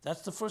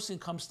 that's the first thing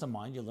that comes to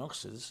mind. You learn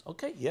Chassidus,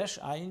 okay, yesh,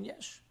 ayin,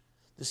 yesh.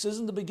 This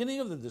isn't the beginning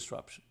of the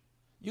disruption.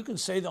 You can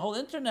say the whole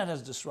internet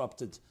has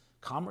disrupted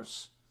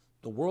commerce,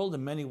 the world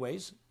in many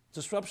ways.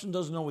 Disruption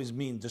doesn't always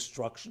mean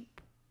destruction.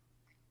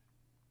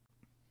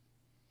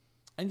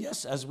 And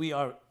yes, as we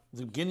are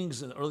the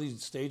beginnings and early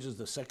stages,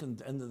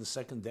 the end of the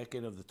second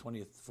decade of the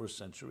 21st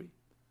century,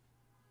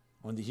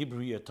 when the Hebrew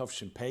year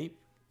Tavshin Pei,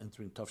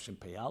 entering Tavshin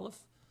Pei Aleph,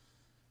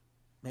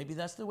 maybe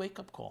that's the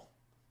wake-up call.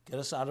 Get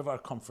us out of our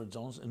comfort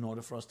zones in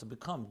order for us to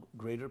become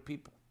greater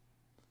people.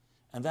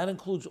 And that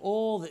includes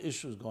all the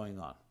issues going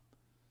on.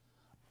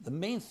 The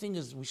main thing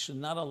is we should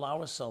not allow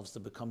ourselves to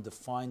become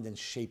defined and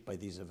shaped by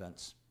these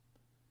events.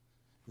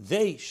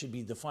 They should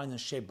be defined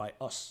and shaped by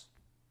us.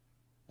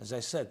 As I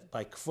said,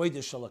 by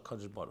Kvoide Shel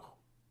HaKadosh Baruch Hu.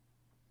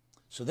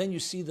 So then you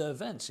see the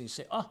events and you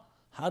say,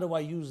 how do I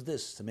use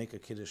this to make a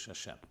Kiddush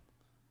Hashem?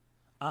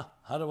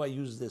 how do I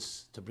use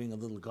this to bring a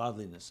little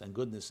godliness and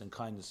goodness and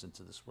kindness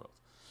into this world?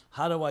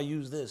 How do I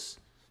use this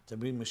to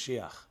bring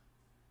Mashiach?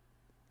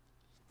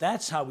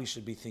 That's how we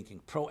should be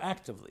thinking,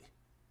 proactively.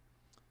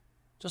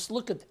 Just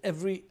look at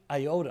every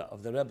iota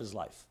of the Rebbe's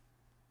life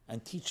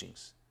and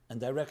teachings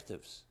and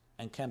directives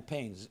and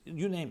campaigns,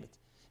 you name it.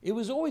 It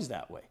was always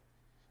that way.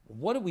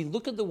 What do we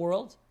look at the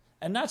world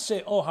and not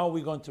say, oh, how are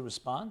we going to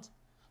respond?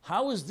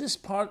 How is this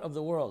part of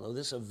the world, or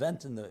this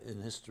event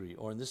in history,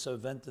 or this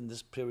event in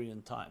this period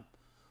in time,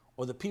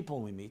 or the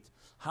people we meet,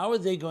 how are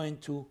they going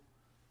to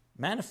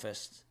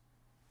manifest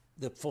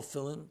the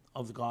fulfilling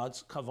of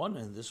God's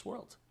kavanah in this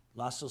world?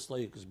 Lasos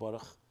lo'yikos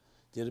baruch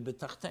dir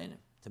b'tachtenim,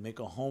 to make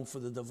a home for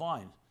the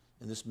divine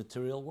in this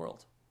material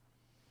world.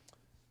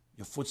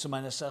 Yafutza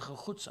ma'nesecha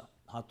chutza,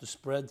 how to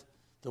spread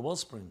the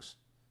wellsprings,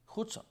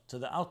 chutza, to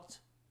the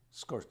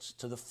outskirts,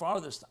 to the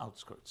farthest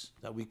outskirts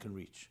that we can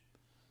reach.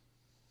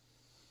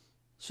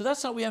 So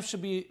that's how we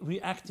should be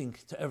reacting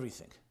to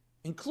everything,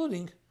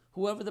 including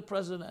whoever the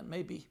president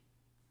may be.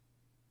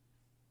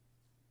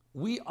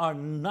 We are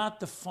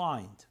not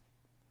defined,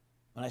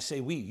 when I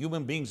say we,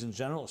 human beings in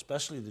general,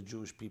 especially the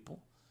Jewish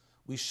people,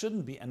 we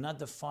shouldn't be and not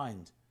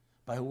defined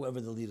by whoever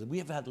the leader. We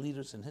have had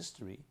leaders in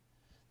history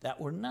that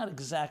were not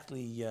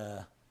exactly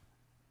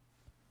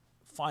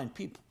fine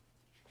people.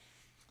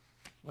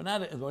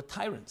 We're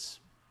tyrants,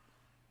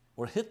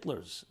 or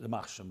Hitlers,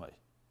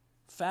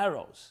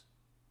 pharaohs,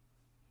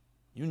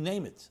 you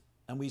name it.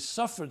 And we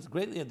suffered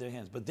greatly at their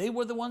hands, but they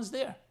were the ones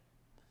there.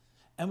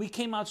 And we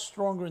came out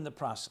stronger in the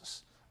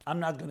process. I'm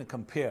not going to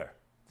compare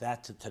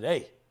that to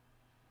today.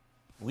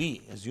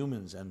 We, as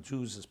humans, and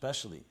Jews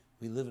especially,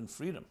 we live in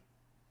freedom.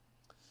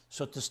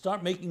 So to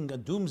start making a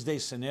doomsday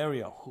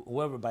scenario,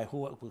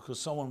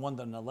 because someone won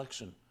an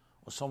election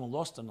or someone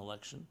lost an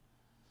election,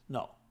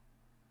 no.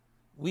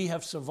 We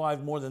have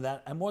survived more than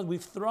that, and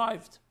we've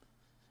thrived.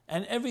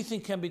 And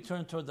everything can be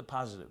turned toward the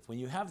positive. When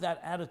you have that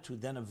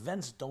attitude, then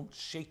events don't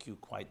shake you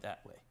quite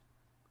that way,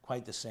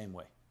 quite the same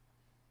way.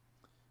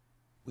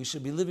 We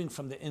should be living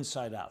from the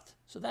inside out.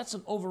 So that's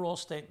an overall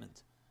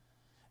statement.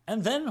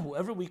 And then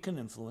whoever we can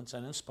influence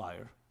and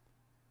inspire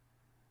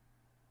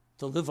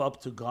to live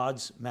up to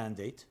God's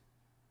mandate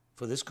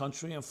for this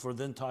country and for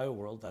the entire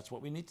world, that's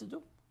what we need to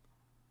do.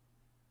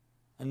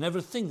 And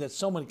never think that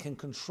someone can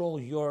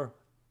control your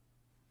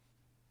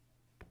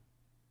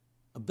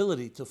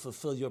ability to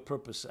fulfill your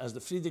purpose. As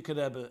the Frierdiker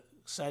Rebbe,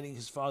 citing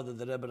his father,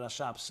 the Rebbe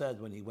Rashab, said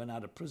when he went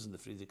out of prison, the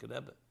Frierdiker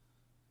Rebbe,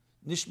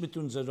 Nish mit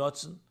unser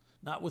Ratzen,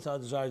 not with our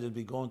desire to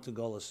be going to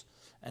Golus,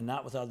 and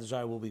not with our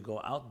desire will we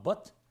go out,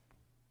 but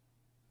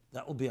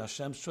that will be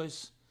Hashem's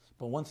choice.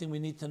 But one thing we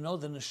need to know,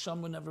 the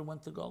neshama never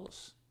went to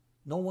Golus.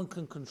 No one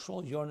can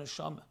control your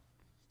neshama.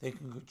 They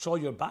can control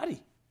your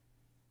body,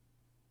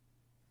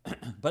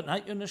 but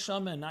not your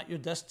neshama, and not your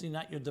destiny,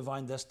 not your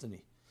divine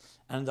destiny.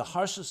 And in the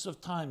harshest of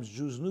times,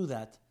 Jews knew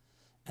that,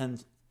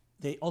 and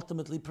they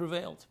ultimately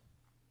prevailed.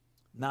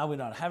 Now we're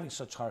not having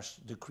such harsh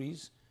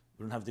decrees.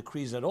 We don't have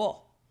decrees at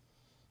all.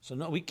 So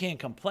no, we can't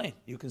complain.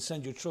 You can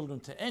send your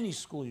children to any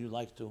school you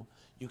like to.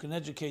 You can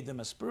educate them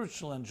as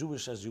spiritual and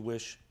Jewish as you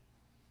wish.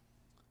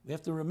 We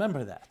have to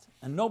remember that.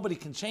 And nobody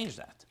can change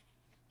that.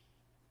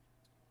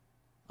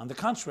 On the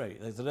contrary,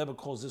 like the Rebbe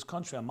calls this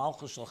country a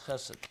Malchus shel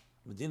Chesed,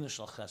 Medina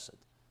shel Chesed,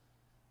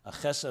 a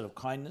Chesed of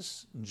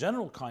kindness, in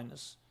general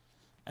kindness,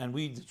 and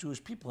we, the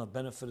Jewish people, have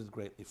benefited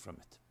greatly from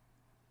it.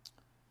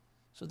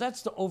 So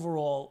that's the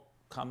overall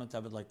comment I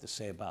would like to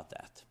say about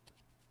that.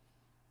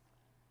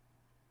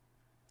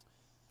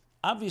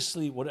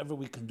 Obviously, whatever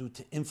we can do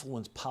to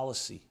influence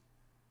policy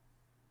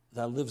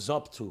that lives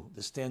up to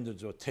the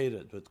standards or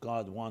Torah that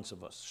God wants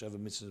of us, Sheva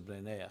Mitzvahs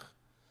B'nei Neach,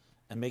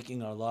 and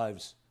making our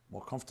lives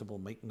more comfortable,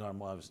 making our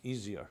lives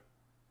easier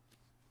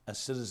as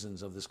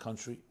citizens of this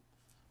country,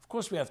 of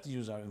course we have to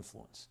use our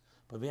influence.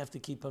 But we have to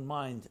keep in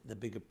mind the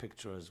bigger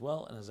picture as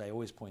well. And as I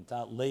always point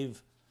out,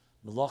 Leiv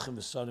Melachim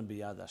v'Sarim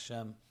b'Yad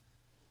Hashem,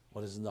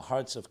 what is in the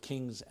hearts of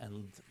kings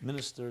and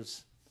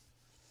ministers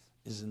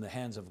is in the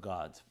hands of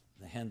God,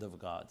 the hand of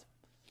God.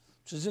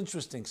 Which is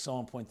interesting.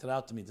 Someone pointed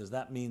out to me, does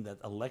that mean that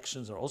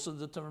elections are also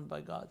determined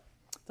by God?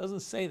 It doesn't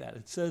say that.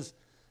 It says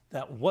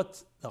that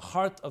what the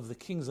heart of the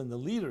kings and the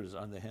leaders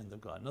are in the hand of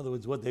God. In other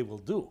words, what they will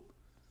do.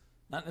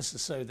 Not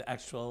necessarily the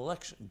actual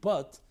election,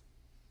 but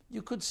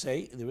you could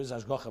say there is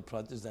Hashgacha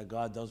Pratis, that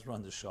God does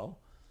run the show.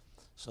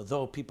 So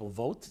though people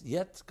vote,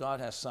 yet God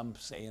has some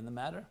say in the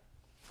matter.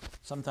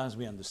 Sometimes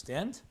we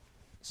understand.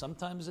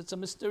 Sometimes it's a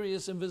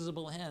mysterious,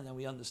 invisible hand, and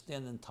we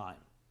understand in time.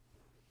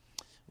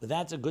 But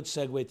that's a good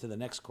segue to the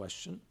next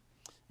question,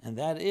 and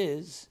that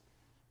is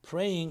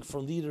praying for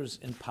leaders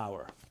in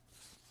power.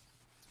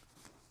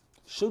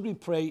 Should we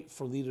pray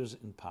for leaders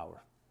in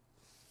power?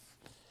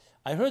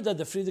 I heard that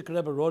the Frierdiker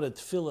Rebbe wrote a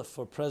tefillah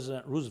for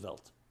President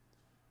Roosevelt,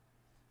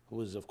 who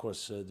was, of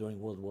course,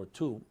 during World War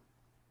II.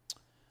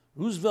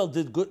 Roosevelt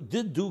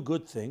did do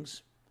good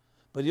things,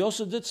 but he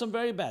also did some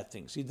very bad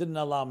things. He didn't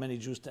allow many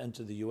Jews to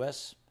enter the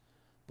U.S.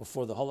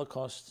 before the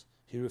Holocaust.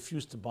 He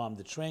refused to bomb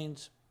the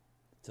trains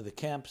to the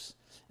camps,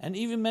 and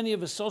even many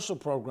of his social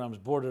programs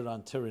bordered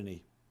on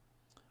tyranny,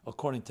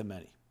 according to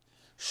many.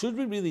 Should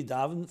we really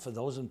daven for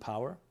those in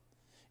power,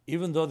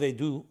 even though they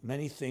do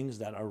many things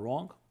that are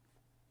wrong?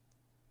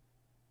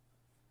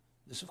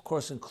 This, of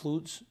course,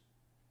 includes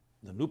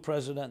the new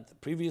president, the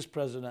previous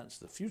presidents,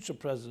 the future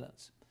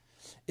presidents.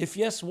 If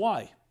yes,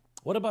 why?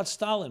 What about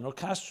Stalin or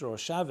Castro or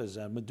Chavez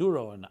and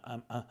Maduro and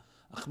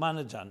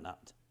Ahmadinejad?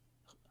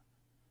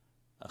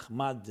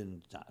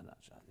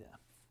 Yeah.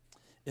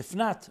 If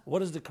not,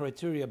 what is the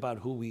criteria about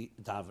who we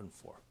daven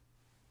for?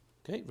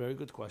 Okay, very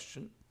good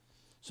question.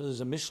 So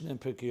there's a Mishnah in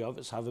Pirkei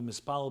Avos, have a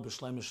mispal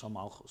b'shleima shel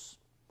malchus.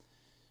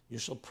 You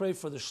shall pray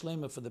for the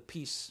shlema, for the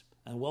peace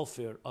and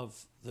welfare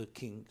of the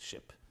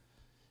kingship.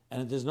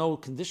 And there's no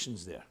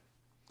conditions there.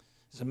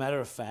 As a matter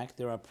of fact,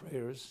 there are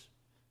prayers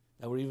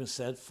that were even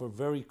said for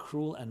very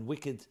cruel and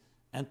wicked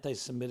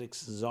anti-Semitic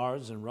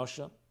czars in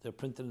Russia. They're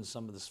printed in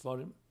some of the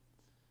Sfarim.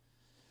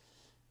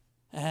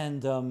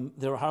 And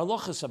there are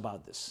halachas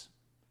about this.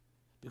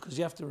 Because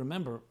you have to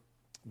remember,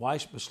 why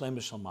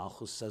b'shleima shel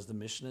malchus, says the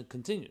Mishnah,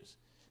 continues.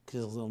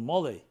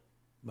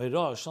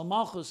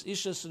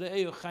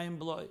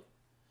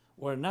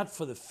 Were not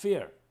for the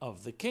fear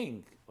of the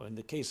king, or in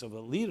the case of a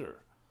leader,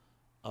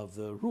 of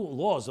the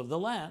laws of the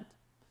land,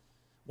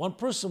 one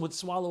person would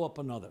swallow up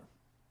another.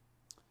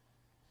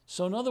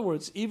 So in other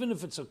words, even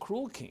if it's a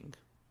cruel king,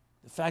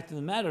 the fact of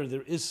the matter,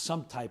 there is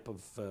some type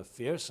of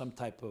fear, some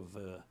type of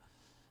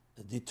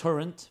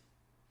deterrent,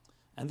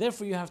 and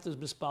therefore you have to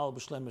mispal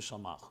b'shleima shel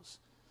malchus.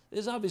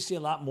 There's obviously a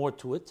lot more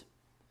to it. It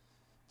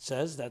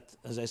says that,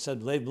 as I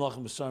said, Leiv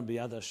Melachim B'Sarim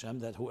B'Yad Hashem,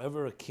 that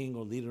whoever a king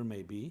or leader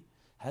may be,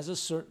 has a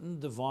certain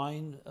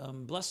divine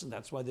blessing.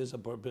 That's why there's a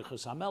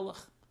Birchas HaMelech,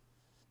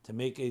 to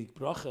make a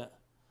bracha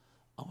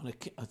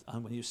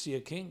when you see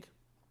a king.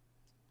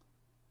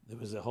 There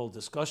was a whole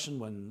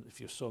discussion if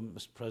you saw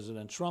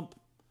President Trump.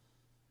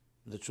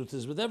 The truth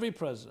is with every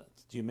president,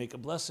 do you make a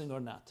blessing or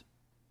not?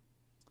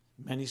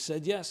 Many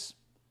said yes.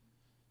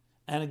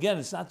 And again,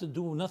 it's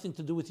nothing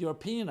to do with your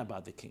opinion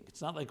about the king.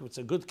 It's not like if it's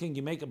a good king,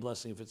 you make a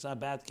blessing. If it's a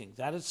bad king,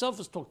 that itself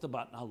is talked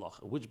about in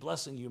halacha, which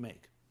blessing you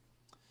make.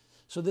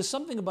 So there's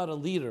something about a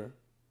leader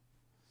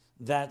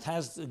that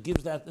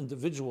gives that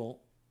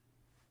individual,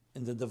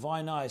 in the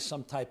divine eye,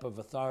 some type of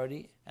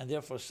authority, and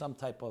therefore some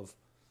type of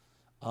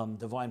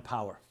divine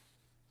power.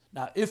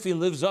 Now, if he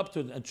lives up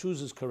to it and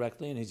chooses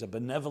correctly, and he's a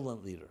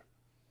benevolent leader,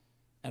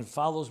 and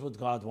follows what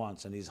God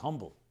wants, and he's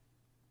humble,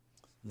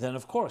 then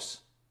of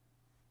course,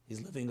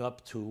 he's living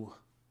up to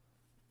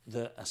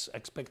the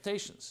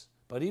expectations.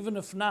 But even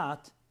if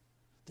not,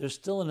 there's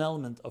still an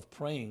element of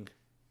praying,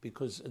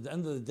 because at the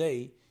end of the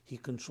day, he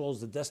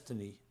controls the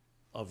destiny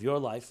of your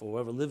life, or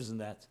whoever lives in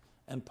that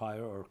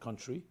empire or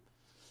country,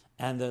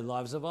 and the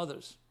lives of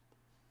others.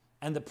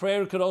 And the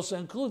prayer could also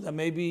include that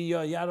maybe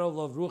Yarov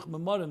of Ruach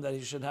Memorim, that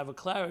he should have a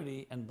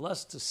clarity and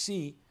blessed to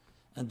see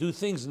and do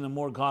things in a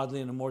more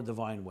godly and a more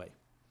divine way.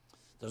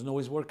 Doesn't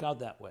always work out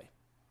that way.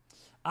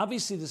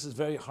 Obviously, this is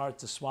very hard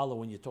to swallow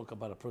when you talk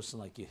about a person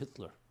like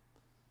Hitler.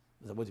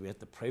 What, do we have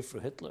to pray for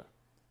Hitler?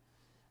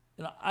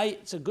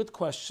 It's a good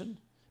question,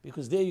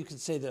 because there you could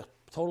say the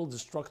total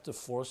destructive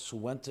force who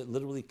went to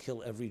literally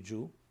kill every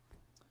Jew,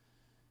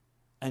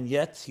 and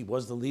yet he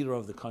was the leader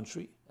of the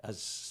country,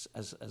 as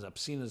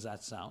obscene as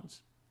that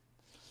sounds.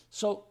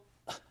 So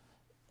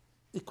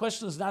the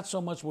question is not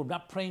so much, we're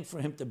not praying for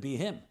him to be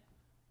him.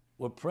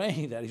 We're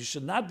praying that he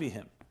should not be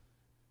him,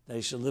 that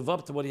he should live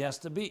up to what he has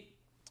to be.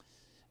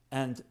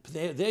 And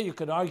there you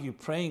could argue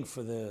praying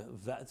for the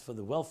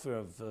welfare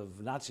of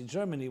Nazi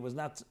Germany was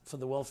not for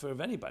the welfare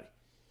of anybody.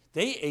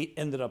 They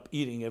ended up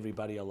eating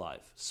everybody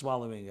alive,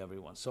 swallowing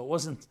everyone. So it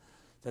wasn't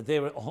that they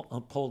were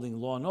upholding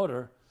law and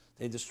order.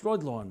 They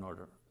destroyed law and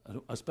order,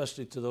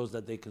 especially to those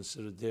that they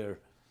considered their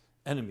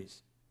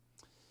enemies.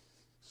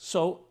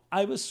 So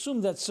I would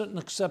assume that certain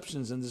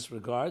exceptions in this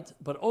regard,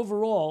 but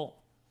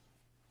overall,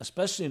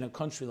 especially in a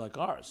country like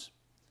ours,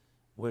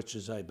 which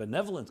is a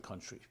benevolent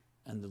country,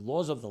 and the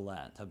laws of the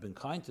land have been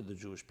kind to the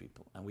Jewish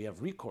people, and we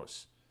have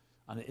recourse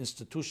on an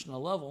institutional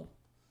level,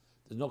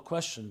 there's no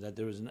question that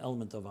there is an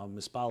element of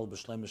mispal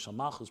b'shleima shel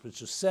malchus,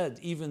 which is said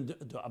even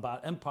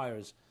about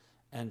empires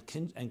and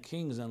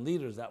kings and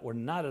leaders that were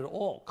not at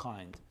all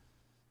kind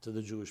to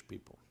the Jewish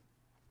people.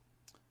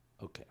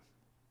 Okay.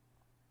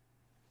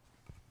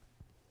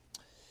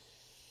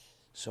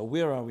 So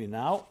where are we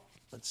now?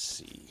 Let's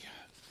see.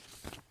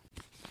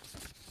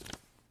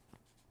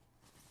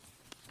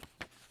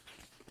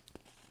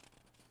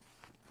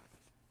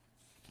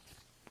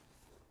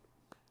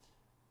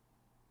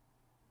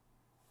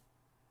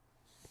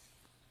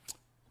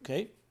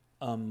 Okay,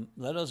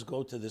 let us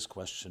go to this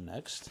question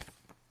next,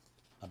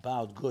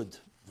 about good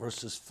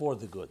versus for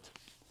the good.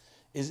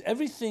 Is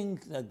everything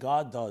that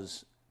God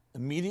does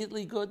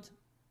immediately good?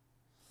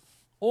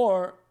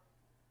 Or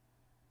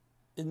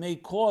it may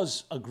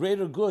cause a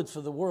greater good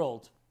for the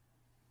world,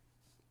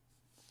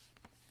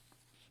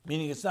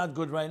 meaning it's not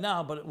good right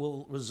now, but it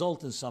will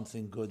result in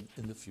something good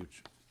in the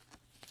future.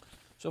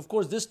 So of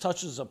course this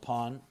touches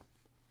upon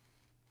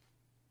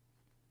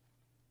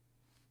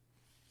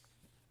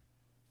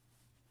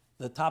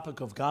the topic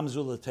of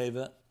Gamzu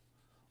L'Teva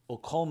or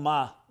kol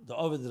ma, the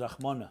Ovid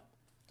Rachmana,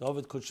 the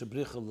Ovid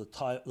Kutshabricha,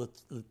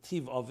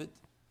 Lativ Ovid.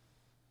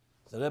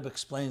 The Rebbe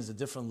explains the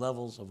different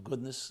levels of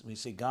goodness. We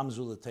say Gamzu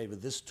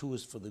Lateva, this too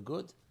is for the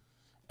good.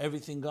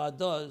 Everything God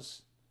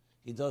does,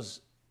 He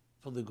does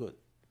for the good.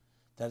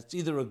 That's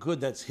either a good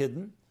that's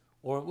hidden,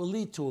 or it will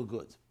lead to a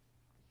good.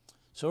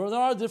 So there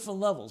are different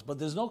levels, but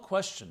there's no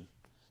question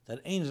that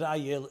Ein Ra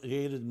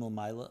Yered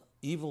Milmayla,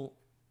 evil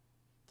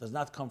does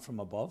not come from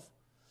above,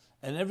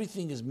 and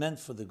everything is meant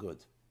for the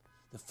good.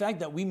 The fact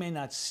that we may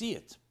not see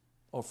it,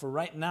 or for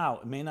right now,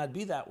 it may not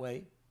be that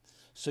way,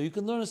 so you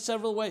can learn it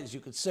several ways.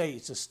 You could say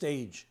it's a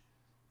stage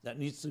that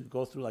needs to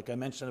go through, like I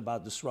mentioned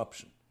about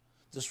disruption.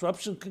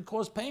 Disruption can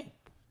cause pain.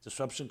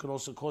 Disruption could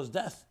also cause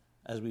death,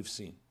 as we've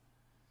seen.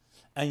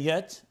 And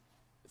yet,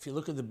 if you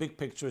look at the big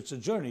picture, it's a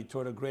journey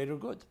toward a greater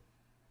good.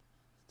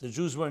 The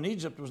Jews were in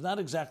Egypt, it was not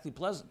exactly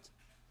pleasant.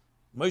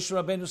 Moshe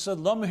Rabbeinu said,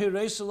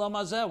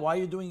 why are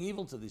you doing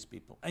evil to these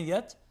people? And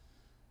yet,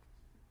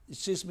 you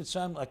see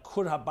Mitzrayim like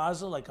kur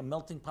habaza, like a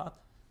melting pot,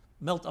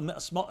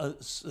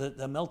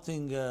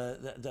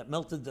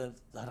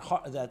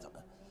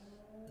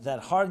 that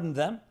hardened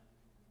them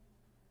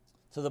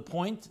to the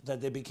point that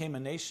they became a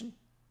nation,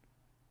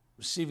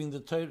 receiving the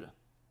Torah.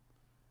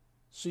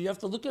 So you have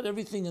to look at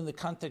everything in the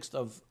context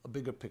of a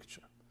bigger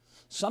picture.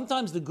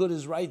 Sometimes the good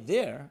is right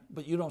there,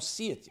 but you don't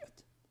see it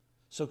yet.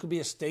 So it could be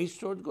a stage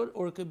toward good,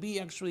 or it could be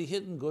actually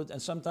hidden good,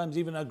 and sometimes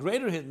even a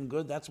greater hidden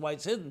good. That's why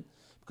it's hidden,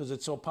 because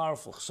it's so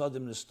powerful.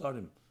 Chsadim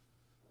nistarim,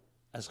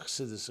 as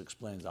Chassidus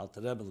explains,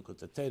 Alter Rebbe,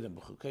 Likutei Torah,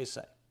 B'chukei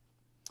Say.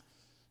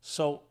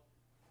 So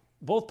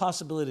both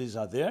possibilities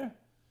are there.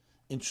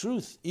 In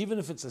truth, even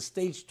if it's a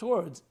stage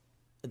towards,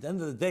 at the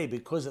end of the day,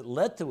 because it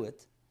led to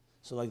it,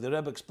 so like the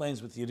Rebbe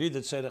explains with Yerida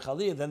Tzerech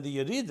Aliyah, then the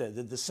Yerida,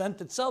 the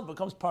descent itself,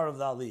 becomes part of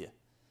the Aliyah.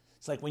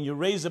 It's like when you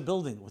raise a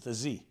building with a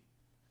Z,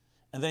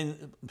 and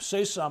then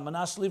Seisa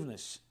Manas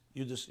Livnis,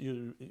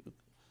 you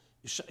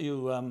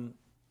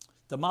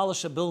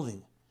demolish a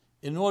building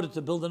in order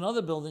to build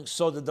another building.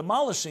 So the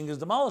demolishing is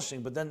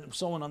demolishing, but then if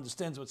someone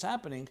understands what's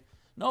happening,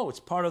 no, it's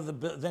part of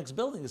the next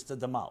building is to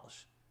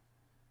demolish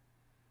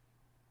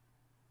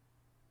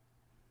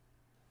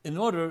in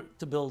order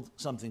to build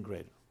something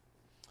greater.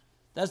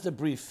 That's the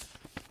brief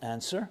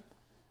answer.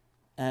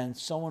 And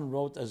someone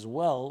wrote as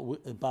well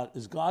about,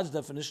 is God's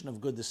definition of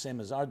good the same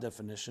as our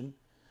definition?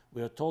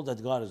 We are told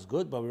that God is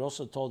good, but we're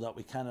also told that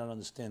we cannot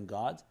understand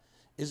God.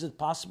 Is it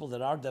possible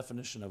that our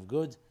definition of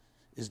good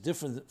is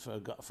different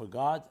for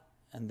God?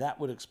 And that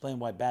would explain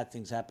why bad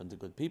things happen to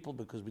good people,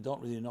 because we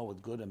don't really know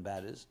what good and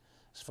bad is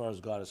as far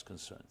as God is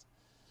concerned.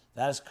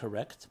 That is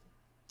correct.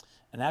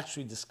 And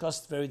actually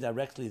discussed very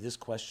directly this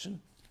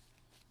question.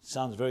 It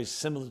sounds very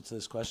similar to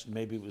this question.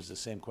 Maybe it was the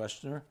same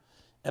questioner.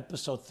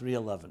 Episode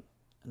 311.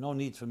 No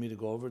need for me to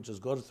go over it.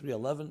 Just go to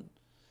 311.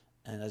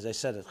 And as I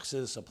said, at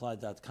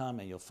chassidussupply.com,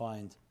 and you'll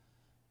find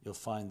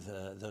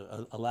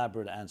the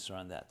elaborate answer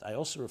on that. I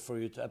also refer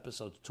you to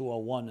episodes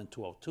 201 and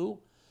 202,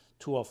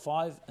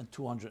 205 and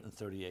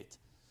 238.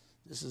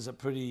 This is a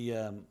pretty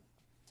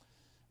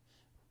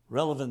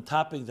relevant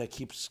topic that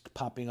keeps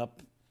popping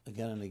up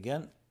again and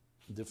again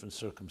in different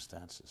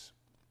circumstances.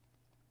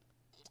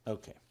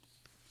 Okay.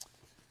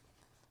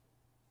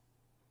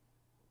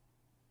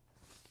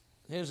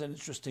 Here's an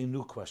interesting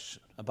new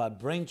question about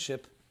brain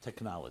chip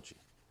technology.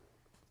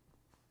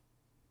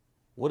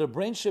 Would a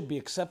brain chip be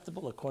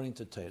acceptable according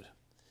to Torah?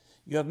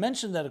 You have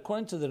mentioned that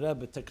according to the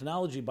Rebbe,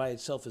 technology by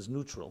itself is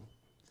neutral,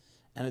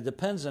 and it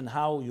depends on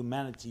how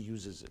humanity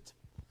uses it.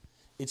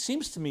 It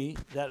seems to me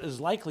that it is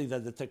likely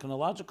that the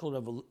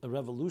technological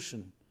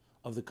revolution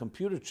of the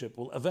computer chip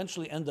will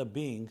eventually end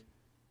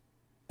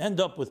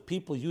up with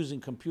people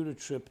using computer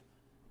chip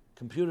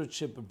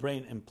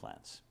brain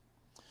implants.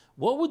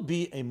 What would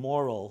be a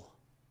moral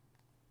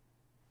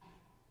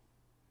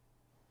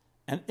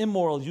and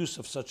immoral use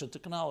of such a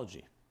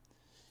technology?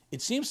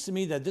 It seems to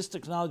me that this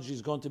technology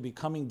is going to be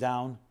coming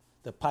down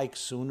the pike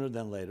sooner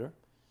than later.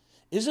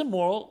 Is it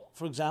moral,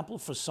 for example,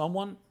 for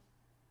someone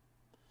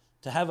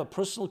to have a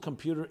personal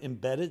computer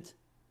embedded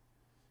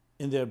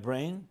in their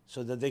brain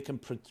so that they can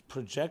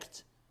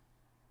project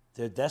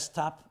their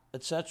desktop,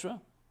 etc.,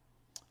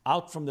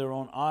 out from their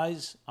own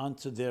eyes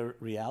onto their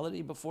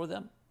reality before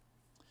them?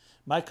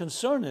 My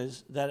concern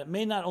is that it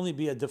may not only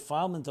be a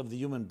defilement of the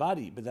human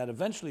body, but that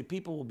eventually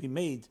people will be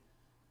made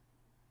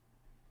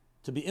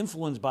to be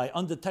influenced by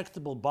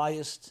undetectable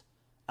biased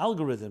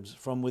algorithms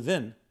from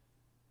within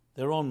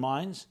their own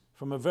minds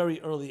from a very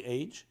early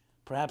age,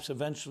 perhaps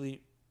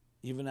eventually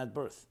even at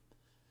birth.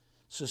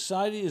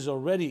 Society is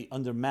already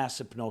under mass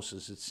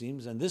hypnosis, it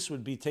seems, and this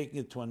would be taking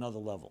it to another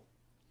level.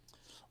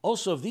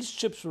 Also, if these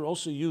chips were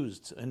also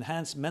used to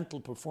enhance mental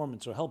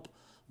performance or help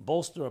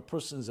bolster a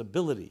person's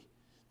ability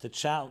to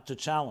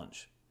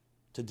challenge,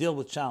 to deal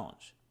with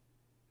challenge,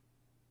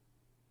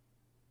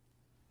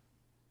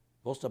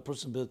 bolster a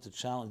person's ability to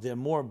challenge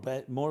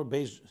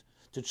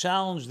to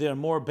challenge their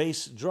more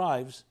base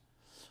drives,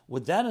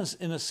 would that,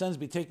 in a sense,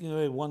 be taking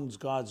away one's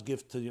God's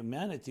gift to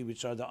humanity,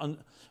 which are the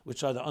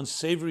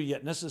unsavory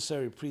yet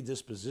necessary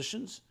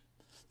predispositions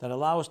that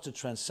allow us to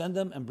transcend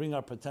them and bring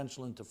our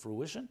potential into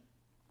fruition?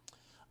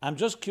 I'm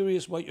just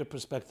curious what your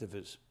perspective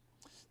is.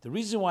 The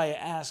reason why I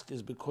ask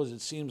is because it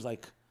seems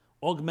like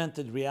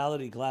augmented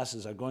reality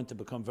glasses are going to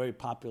become very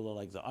popular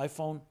like the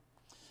iPhone,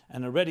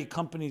 and already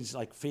companies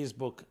like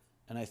Facebook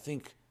and I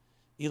think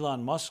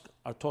Elon Musk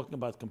are talking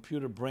about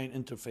computer-brain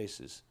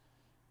interfaces.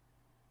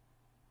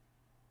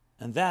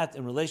 And that,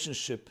 in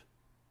relationship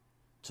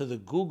to the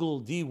Google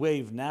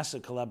D-Wave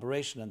NASA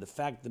collaboration and the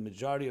fact the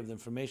majority of the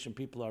information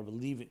people are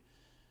believing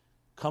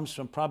comes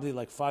from probably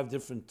like 5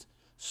 different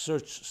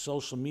search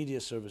social media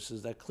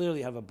services that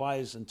clearly have a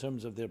bias in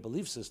terms of their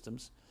belief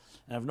systems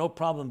and have no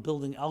problem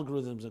building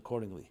algorithms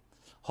accordingly.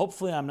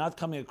 Hopefully I'm not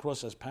coming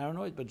across as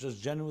paranoid, but just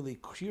genuinely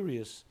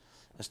curious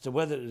as to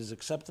whether it is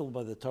acceptable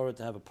by the Torah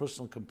to have a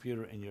personal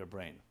computer in your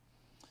brain.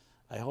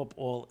 I hope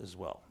all is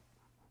well.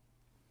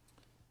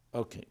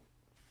 Okay.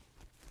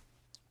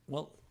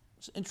 Well,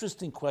 it's an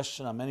interesting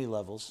question on many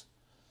levels.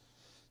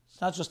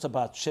 It's not just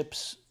about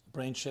chips,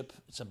 brain chip,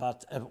 it's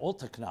about all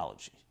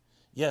technology.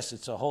 Yes,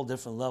 it's a whole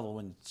different level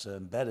when it's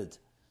embedded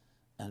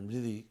and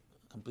really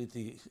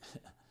completely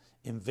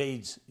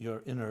invades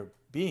your inner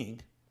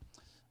being.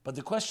 But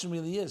the question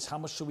really is, how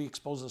much should we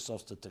expose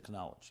ourselves to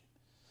technology?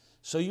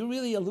 So you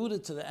really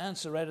alluded to the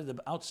answer right at the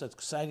outset,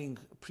 citing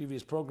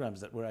previous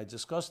programs where I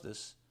discussed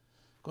this,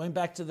 going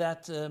back to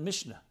that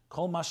Mishnah.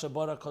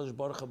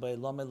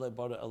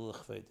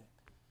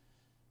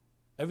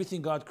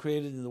 Everything God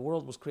created in the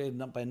world was created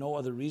not by no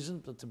other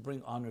reason but to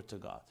bring honor to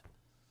God.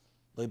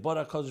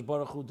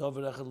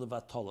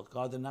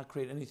 God did not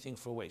create anything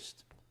for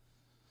waste.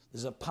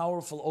 There's a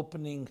powerful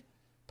opening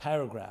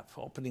paragraph,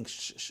 opening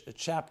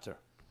chapter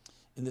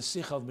in the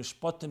Sikh of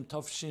Mishpatim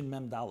Tovshin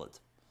Mem Daled,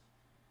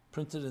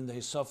 printed in the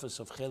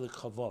Hisofis of Chelik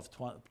Chavov,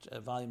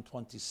 volume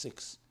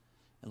 26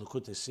 in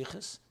Likutei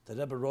Sichos. The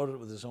Rebbe wrote it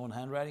with his own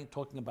handwriting,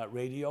 talking about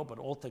radio, but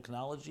all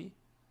technology.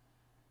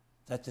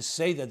 That to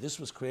say that this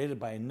was created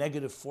by a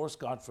negative force,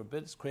 God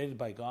forbid, it's created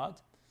by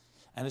God,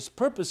 and its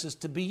purpose is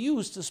to be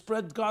used to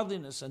spread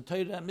godliness and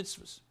Torah and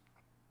mitzvahs.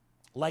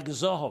 Like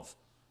Zohov,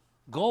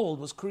 gold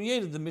was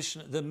created, the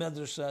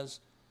Medrash says,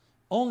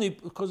 only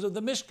because of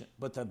the Mishkan.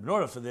 But in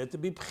order for there to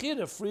be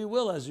bechira, free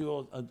will, as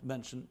you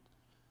mentioned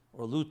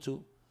or allude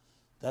to,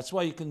 that's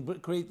why you can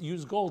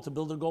use gold to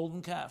build a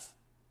golden calf,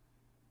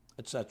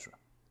 etc.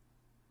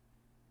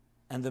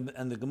 And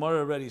the Gemara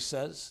already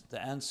says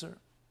the answer.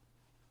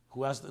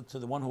 Who asked to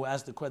the one who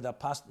asked the question?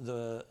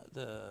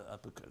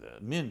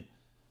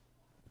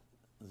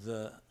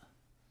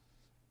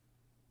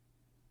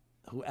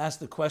 Who asked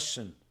the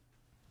question?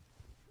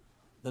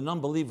 The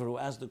non-believer who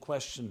asked the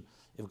question: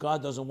 if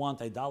God doesn't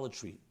want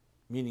idolatry,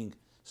 meaning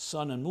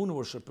sun and moon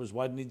worshippers,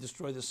 why didn't He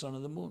destroy the sun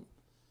and the moon?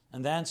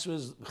 And the answer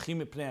is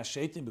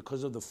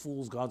because of the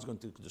fools, God's going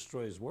to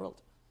destroy His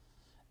world.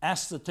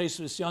 Ask the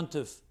Tosfos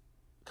Yontif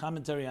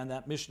commentary on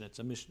that Mishnah. It's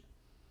a Mishnah.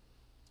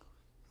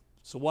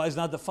 So why is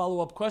not the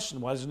follow-up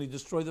question? Why doesn't He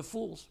destroy the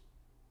fools?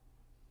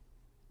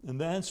 And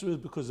the answer is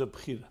because of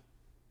bechira.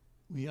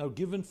 We are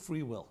given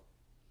free will.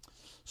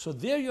 So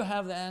there you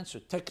have the answer.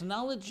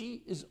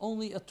 Technology is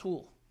only a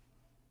tool.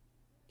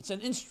 It's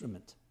an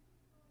instrument.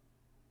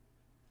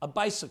 A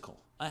bicycle,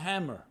 a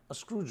hammer, a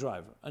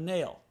screwdriver, a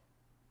nail,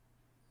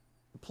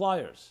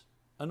 pliers,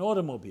 an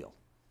automobile.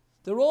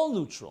 They're all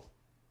neutral.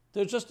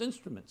 They're just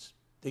instruments.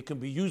 They can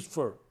be used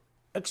for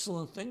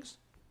excellent things,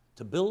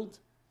 to build,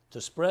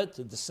 to spread,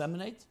 to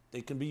disseminate.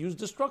 They can be used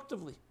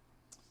destructively.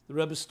 The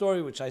Rebbe's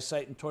story, which I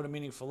cite in Torah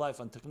Meaning for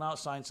Life on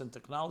Science and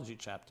Technology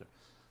chapter.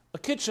 A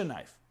kitchen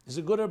knife, is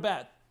it good or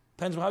bad?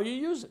 Depends on how you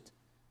use it.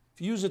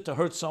 If you use it to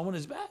hurt someone,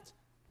 it's bad.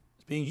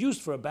 It's being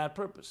used for a bad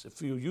purpose.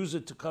 If you use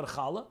it to cut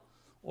challah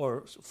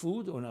or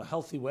food or in a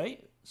healthy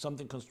way,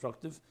 something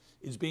constructive,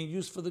 it's being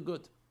used for the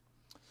good.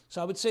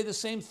 So I would say the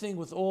same thing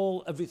with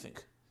everything.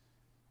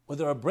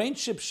 Whether a brain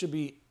chip should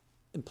be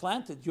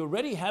implanted, you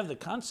already have the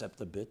concept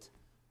a bit.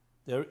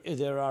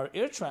 There are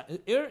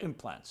ear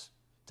implants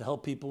to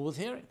help people with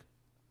hearing.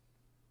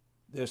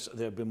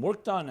 They've been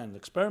worked on and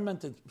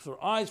experimented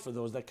for eyes for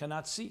those that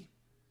cannot see.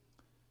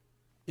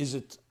 Is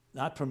it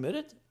not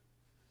permitted?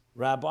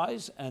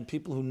 Rabbis and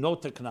people who know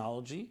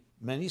technology,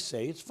 many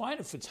say it's fine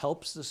if it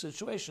helps the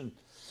situation.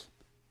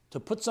 To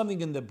put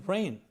something in the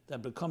brain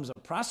that becomes a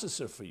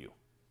processor for you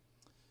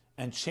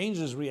and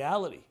changes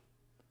reality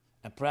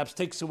and perhaps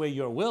takes away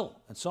your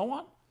will and so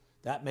on,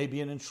 that may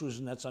be an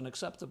intrusion that's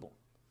unacceptable.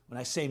 When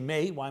I say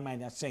may, why am I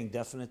not saying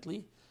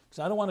definitely? Because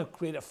I don't want to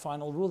create a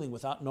final ruling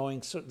without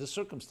knowing the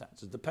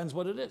circumstances. It depends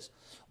what it is.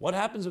 What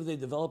happens if they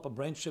develop a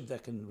brain chip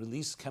that can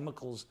release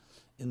chemicals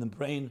in the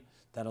brain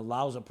that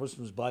allows a person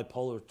who's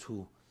bipolar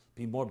to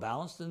be more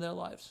balanced in their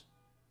lives?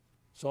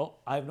 So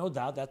I have no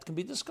doubt that can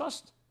be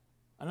discussed.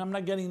 And I'm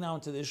not getting now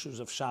into the issues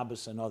of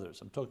Shabbos and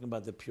others. I'm talking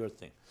about the pure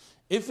thing.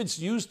 If it's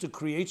used to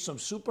create some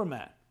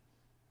Superman,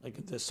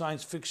 like the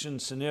science fiction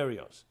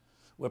scenarios,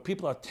 where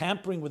people are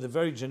tampering with the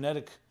very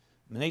genetic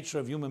nature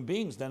of human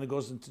beings, then it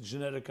goes into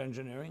genetic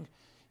engineering.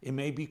 It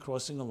may be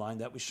crossing a line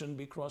that we shouldn't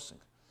be crossing.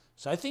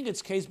 So I think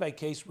it's case by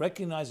case,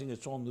 recognizing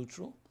it's all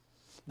neutral.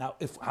 Now,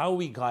 how are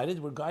we guided?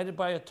 We're guided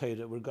by a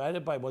Torah. We're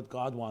guided by what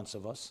God wants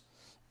of us.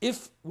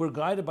 If we're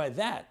guided by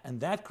that, and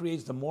that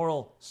creates the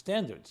moral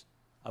standards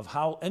of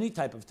how any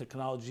type of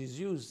technology is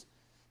used,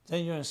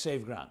 then you're in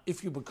safe ground.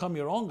 If you become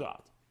your own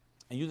God,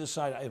 and you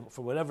decide,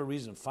 for whatever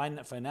reason,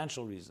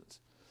 financial reasons,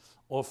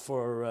 or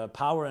for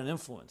power and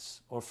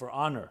influence, or for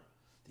honor,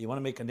 do you want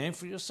to make a name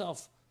for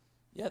yourself?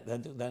 Yeah,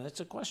 then it's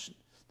a question.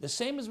 The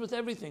same is with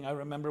everything. I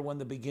remember when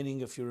the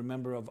beginning, if you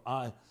remember, of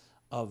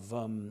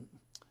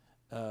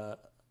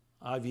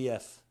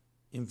IVF,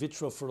 in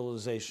vitro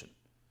fertilization,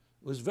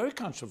 it was very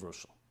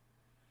controversial.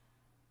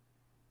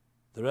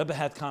 The Rebbe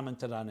had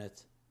commented on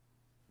it.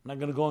 I'm not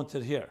going to go into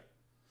it here.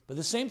 But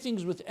the same thing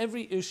is with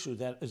every issue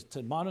that is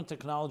to modern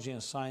technology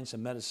and science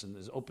and medicine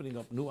is opening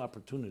up new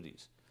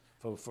opportunities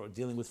for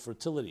dealing with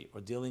fertility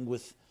or dealing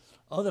with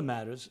other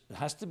matters. It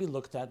has to be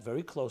looked at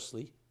very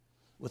closely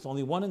with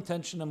only one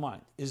intention in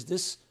mind. Is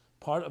this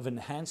part of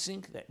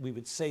enhancing, that we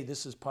would say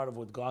this is part of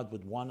what God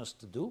would want us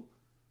to do?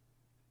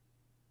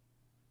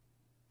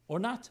 Or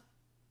not?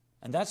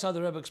 And that's how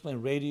the Rebbe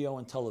explained radio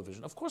and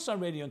television. Of course, on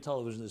radio and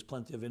television, there's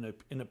plenty of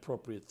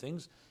inappropriate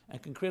things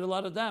and can create a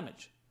lot of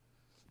damage.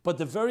 But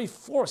the very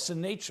force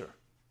in nature,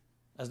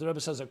 as the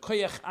Rebbe says, a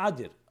koyach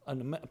adir,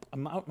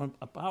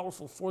 a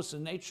powerful force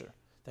in nature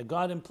that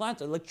God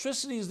implanted.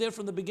 Electricity is there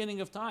from the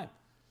beginning of time.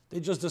 They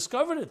just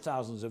discovered it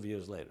thousands of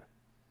years later.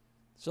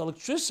 So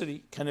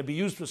electricity, can it be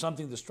used for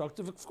something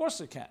destructive? Of course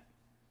it can.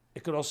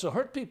 It could also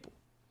hurt people.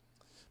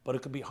 But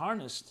it could be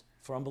harnessed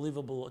for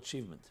unbelievable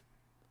achievement.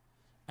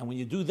 And when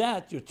you do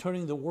that, you're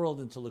turning the world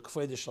into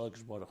l'kfeidah shel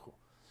HaKadosh Baruch Hu.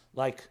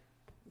 Like,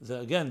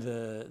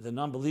 the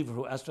non-believer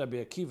who asked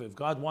Rabbi Akiva, if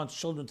God wants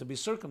children to be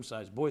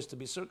circumcised, boys to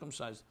be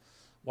circumcised,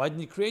 why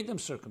didn't he create them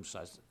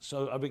circumcised?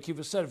 So Rabbi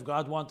Akiva said, if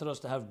God wanted us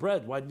to have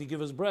bread, why didn't he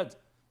give us bread?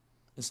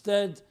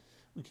 Instead,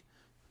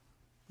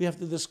 we have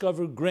to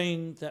discover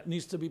grain that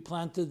needs to be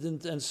planted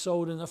and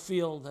sowed in a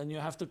field, and you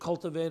have to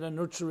cultivate and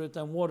nurture it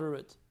and water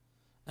it.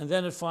 And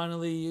then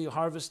finally you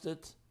harvest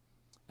it,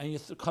 and you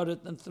cut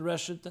it and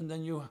thresh it, and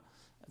then you have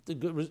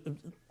to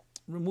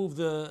remove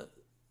the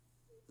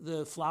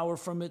flour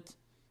from it,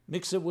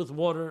 mix it with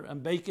water,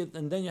 and bake it,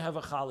 and then you have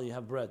a challah, you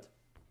have bread.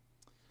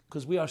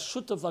 Because we are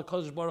shutav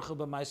l'Hakadosh Baruch Hu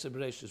b'maaseh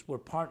bereishis, we're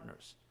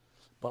partners.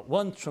 But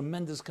one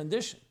tremendous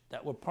condition,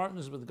 that we're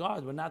partners with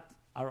God, we're not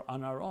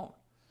on our own.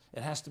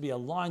 It has to be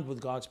aligned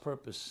with God's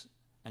purpose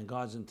and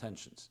God's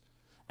intentions.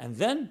 And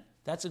then,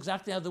 that's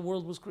exactly how the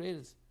world was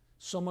created.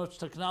 So much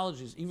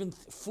technologies, even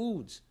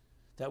foods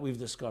that we've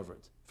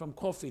discovered, from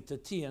coffee to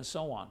tea and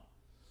so on,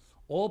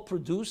 all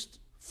produced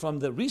from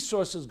the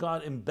resources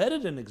God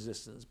embedded in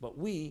existence, but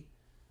we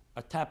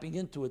are tapping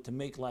into it to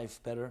make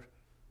life better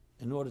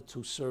in order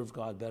to serve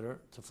God better,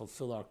 to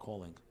fulfill our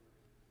calling.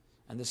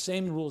 And the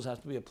same rules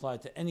have to be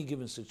applied to any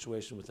given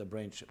situation with a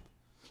brain chip.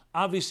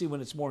 Obviously, when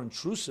it's more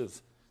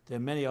intrusive, there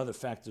are many other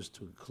factors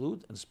to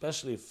include, and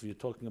especially if you're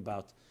talking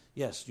about,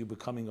 yes, you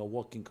becoming a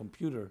walking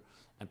computer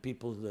and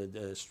people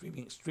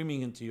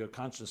streaming into your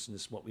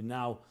consciousness, what we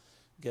now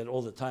get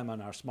all the time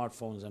on our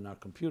smartphones and our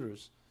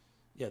computers.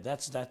 Yeah,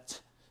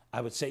 that. I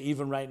would say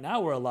even right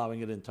now we're allowing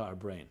it into our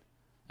brain,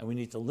 and we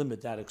need to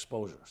limit that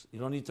exposure. You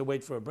don't need to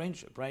wait for a brain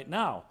chip. Right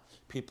now,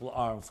 people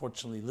are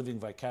unfortunately living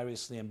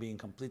vicariously and being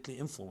completely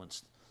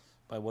influenced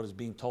by what is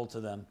being told to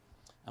them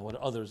and what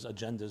others'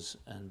 agendas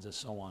and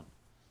so on.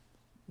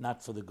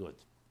 Not for the good.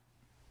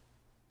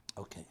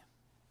 Okay,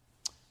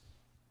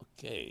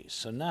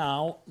 so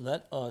now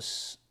let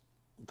us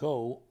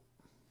go.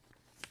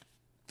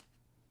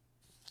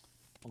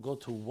 We'll go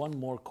to one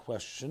more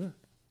question.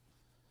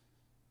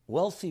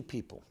 Wealthy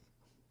people.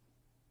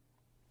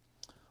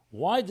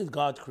 Why did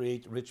God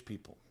create rich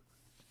people?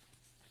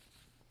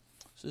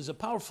 So there's a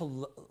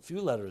powerful few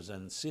letters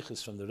and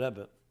sichos from the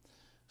Rebbe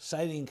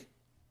citing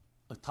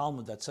a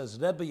Talmud that says,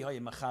 Rebbe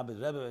Yohay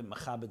Machabed, Rebbe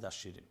Machabed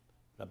Ashirim.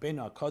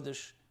 Rabbeinu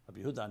HaKadosh,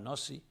 Rabbi Yehuda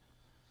HaNasi,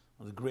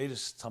 one of the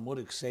greatest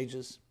Talmudic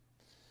sages,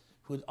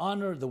 who would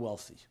honor the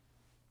wealthy.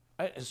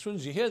 Right? As soon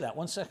as you hear that,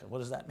 1 second, what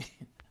does that mean?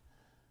 I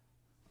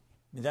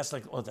mean, that's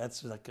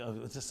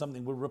it's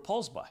something we're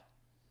repulsed by.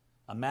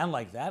 A man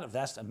like that, if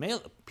that's a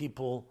male,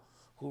 people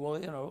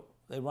who,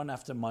 they run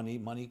after money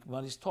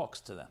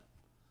talks to them.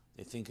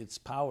 They think it's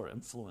power,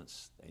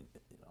 influence,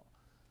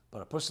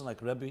 But a person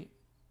like Rebbe,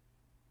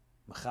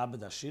 Machabed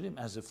Ashirim,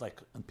 as if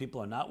and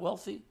people are not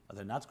wealthy, are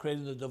they not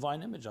creating the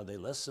divine image? Are they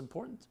less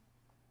important?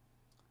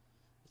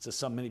 It's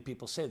as many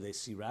people say, they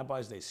see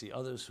rabbis, they see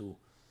others who,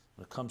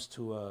 when it comes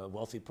to a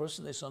wealthy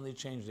person, they suddenly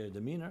change their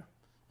demeanor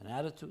and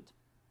attitude.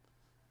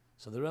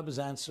 So the Rebbe's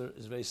answer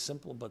is very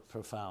simple but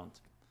profound.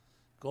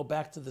 Go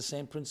back to the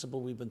same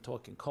principle we've been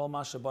talking. Kol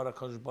ma shebara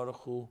HaKadosh Baruch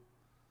Hu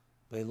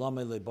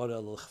ve'lomei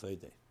lebara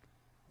l'chveidei.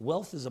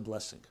 Wealth is a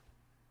blessing.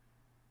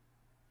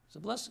 It's a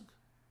blessing.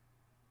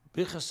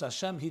 Birchas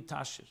Hashem hi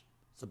tashir.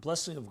 It's a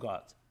blessing of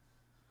God.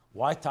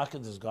 Why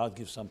does God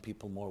give some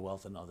people more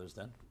wealth than others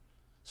then?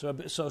 So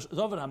David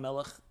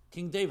HaMelech,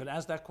 King David,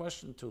 asked that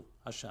question to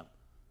Hashem.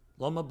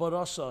 Loma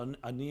barasa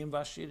aniyim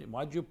v'ashirim.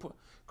 Why did you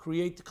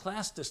create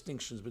class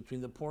distinctions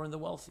between the poor and the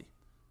wealthy?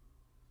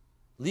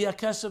 Liya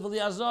kesev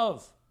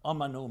liazov,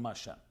 amanu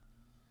Hashem.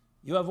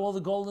 You have all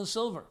the gold and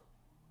silver,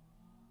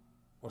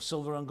 or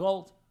silver and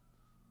gold.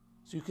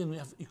 So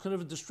you could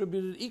have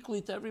distributed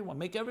equally to everyone,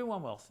 make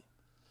everyone wealthy.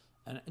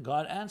 And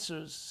God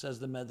answers, says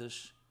the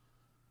Medrash,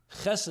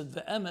 Chesed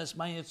ve'emes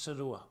ma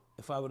yitzarua.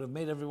 If I would have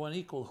made everyone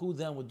equal, who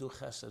then would do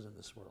chesed in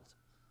this world?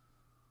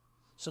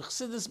 So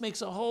Chassidus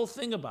makes a whole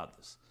thing about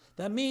this.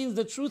 That means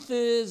the truth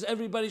is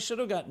everybody should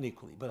have gotten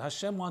equally, but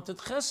Hashem wanted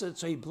chesed,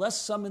 so He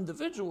blessed some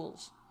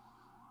individuals,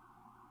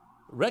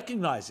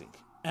 recognizing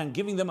and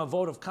giving them a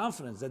vote of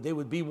confidence that they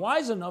would be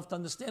wise enough to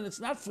understand it's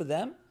not for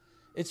them,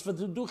 it's for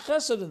to do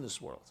chesed in this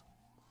world.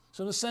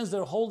 So in a sense,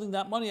 they're holding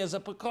that money as a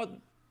pekudin.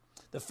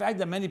 The fact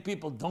that many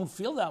people don't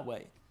feel that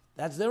way,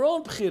 that's their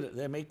own bechira.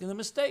 They're making a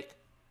mistake.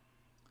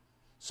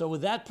 So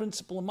with that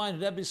principle in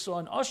mind, Rebbe saw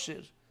an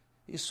usher.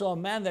 He saw a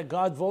man that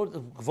God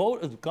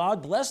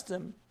God blessed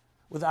him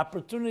with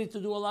opportunity to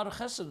do a lot of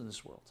chesed in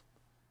this world,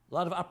 a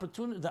lot of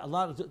opportunity,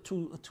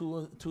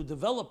 to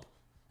develop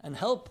and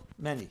help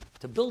many,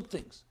 to build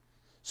things.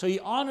 So he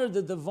honored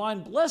the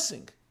divine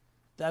blessing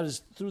that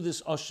is through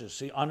this usher.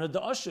 So he honored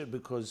the usher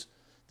because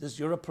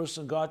you're a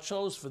person God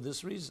chose for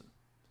this reason.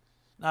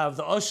 Now, if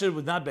the usher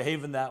would not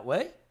behave in that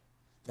way,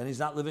 then he's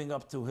not living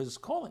up to his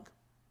calling.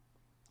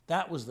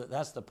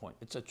 That's the point.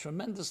 It's a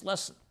tremendous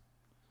lesson.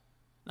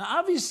 Now,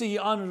 obviously, he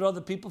honored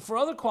other people for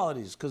other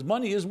qualities, because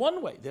money is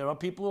one way. There are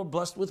people who are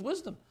blessed with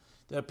wisdom.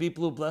 There are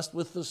people who are blessed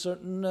with a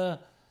certain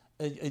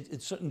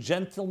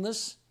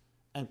gentleness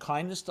and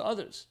kindness to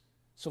others.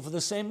 So for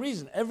the same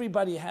reason,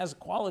 everybody has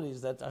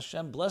qualities that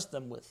Hashem blessed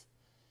them with.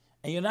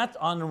 And you're not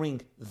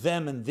honoring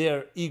them and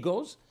their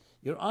egos.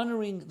 You're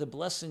honoring the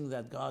blessing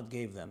that God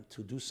gave them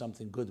to do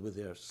something good with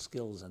their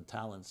skills and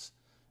talents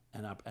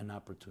and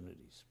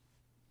opportunities.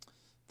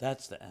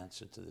 That's the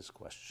answer to this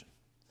question.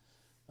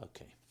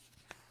 Okay.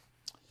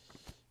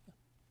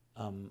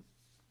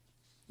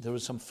 There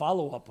was some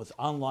follow-up with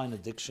online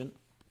addiction.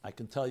 I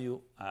can tell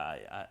you,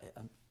 I'm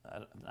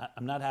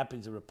not happy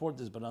to report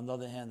this, but on the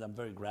other hand, I'm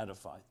very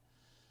gratified.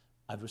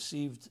 I've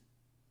received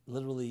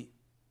literally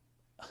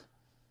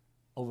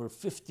over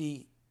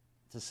 50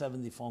 to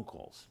 70 phone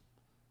calls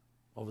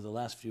over the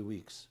last few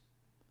weeks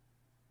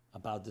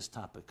about this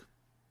topic,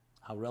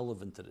 how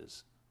relevant it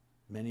is.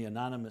 Many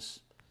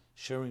anonymous,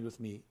 sharing with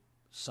me,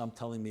 some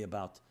telling me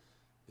about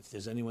if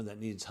there's anyone that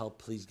needs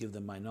help, please give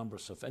them my number.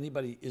 So if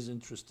anybody is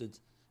interested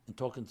in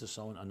talking to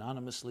someone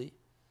anonymously,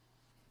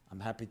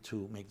 I'm happy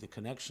to make the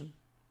connection.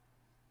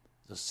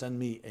 Just send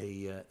me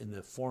in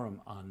the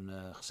forum on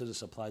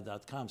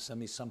chassidussupply.com, send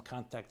me some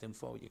contact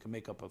info. You can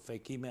make up a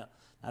fake email,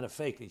 not a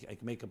fake, I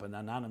can make up an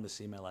anonymous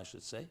email, I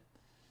should say.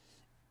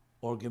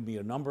 Or give me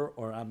your number,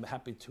 or I'm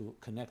happy to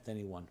connect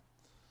anyone.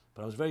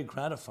 But I was very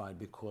gratified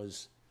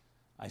because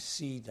I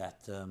see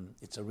that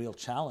it's a real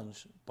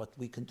challenge, but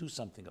we can do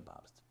something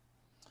about it.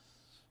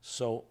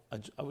 So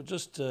I would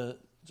just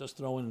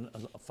throw in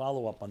a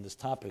follow-up on this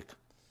topic.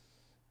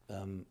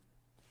 Just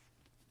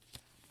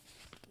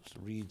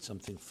read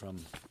something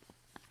from.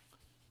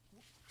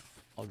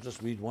 I'll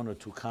just read one or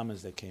two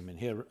comments that came in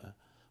here.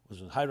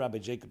 Hi, Rabbi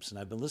Jacobson.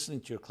 I've been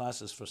listening to your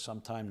classes for some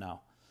time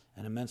now,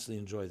 and immensely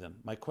enjoy them.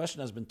 My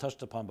question has been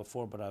touched upon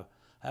before, but I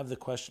have a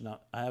question.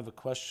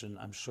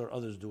 I'm sure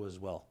others do as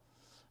well.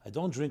 I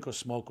don't drink or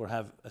smoke or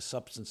have a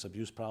substance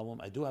abuse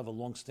problem. I do have a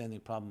long-standing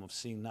problem of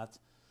seeing not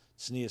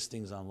tznius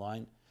things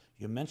online.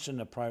 You mentioned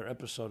in a prior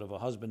episode of a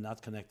husband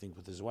not connecting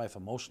with his wife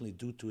emotionally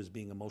due to his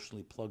being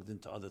emotionally plugged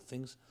into other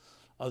things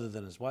other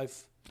than his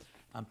wife.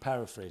 I'm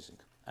paraphrasing.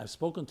 I've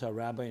spoken to a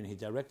rabbi and he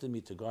directed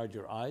me to Guard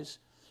Your Eyes,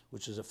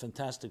 which is a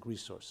fantastic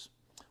resource.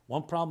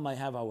 One problem I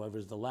have, however,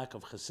 is the lack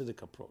of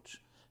Hasidic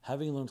approach.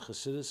 Having learned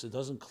Hasidus, it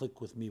doesn't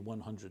click with me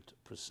 100%.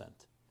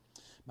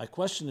 My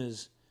question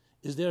is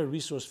there a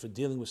resource for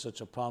dealing with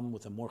such a problem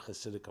with a more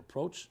Hasidic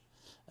approach?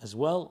 As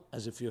well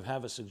as if you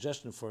have a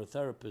suggestion for a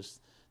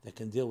therapist that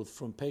can deal with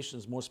frum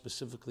patients, more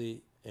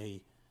specifically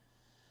a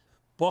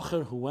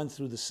bocher who went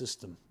through the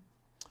system.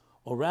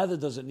 Or rather,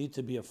 does it need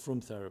to be a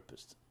frum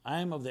therapist? I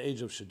am of the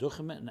age of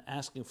shidduchim, and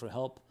asking for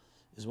help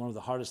is one of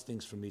the hardest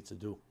things for me to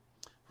do,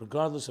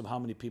 regardless of how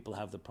many people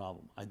have the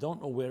problem. I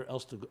don't know where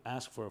else to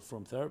ask for a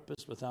frum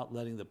therapist without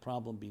letting the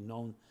problem be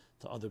known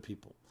to other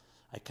people.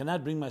 I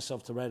cannot bring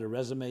myself to write a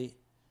resume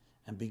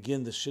and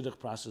begin the shidduch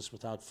process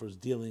without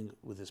first dealing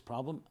with this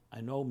problem.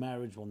 I know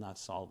marriage will not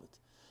solve it.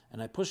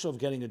 And I push off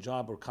getting a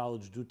job or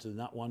college due to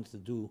not wanting to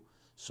do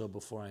so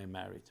before I am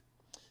married.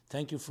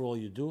 Thank you for all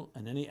you do,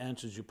 and any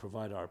answers you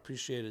provide are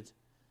appreciated.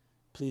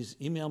 Please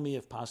email me,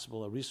 if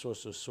possible, a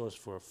resource or source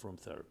for a frum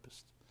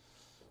therapist.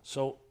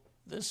 So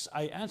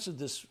I answered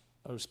this,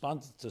 I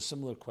responded to a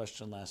similar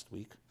question last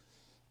week.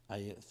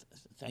 I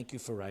thank you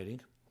for writing,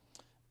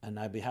 and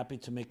I'd be happy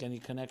to make any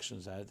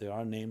connections. There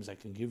are names I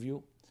can give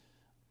you.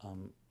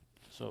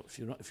 So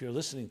if you're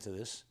listening to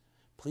this,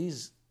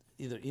 please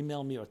either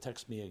email me or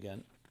text me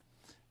again,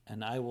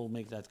 and I will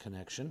make that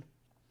connection.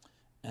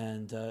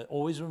 And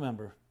always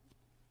remember,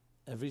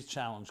 every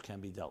challenge can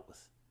be dealt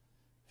with.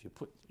 If you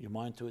put your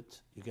mind to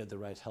it, you get the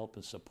right help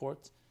and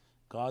support.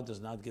 God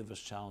does not give us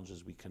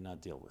challenges we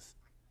cannot deal with.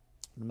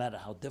 no matter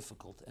how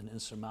difficult and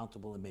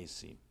insurmountable it may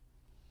seem.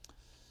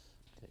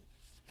 Okay.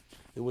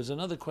 There was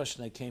another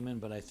question that came in,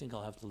 but I think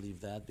I'll have to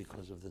leave that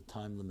because of the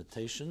time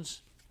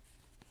limitations.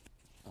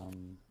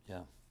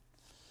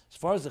 As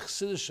far as the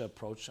Chassidish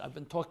approach, I've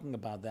been talking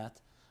about that.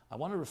 I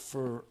want to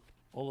refer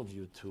all of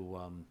you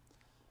to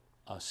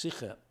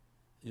Sicha,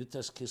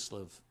 Yutes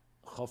Kislev,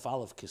 Chof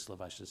Aleph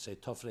Kislev, I should say,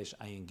 Tofresh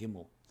Ayin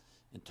Gimel,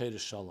 in Torah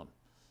Shalom.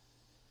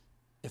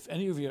 If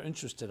any of you are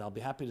interested, I'll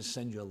be happy to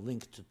send you a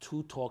link to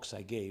 2 talks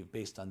I gave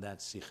based on that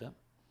Sicha,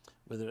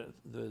 where the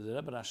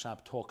Rebbe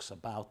Rashab talks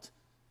about,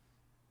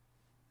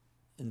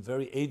 in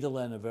very edel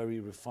and a very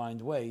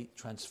refined way,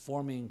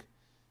 transforming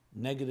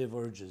negative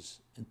urges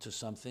into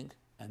something,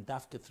 and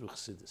dafka through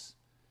Chassidus.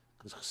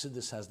 Because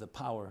Chassidus has the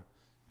power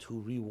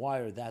to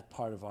rewire that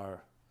part of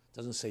our,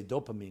 doesn't say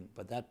dopamine,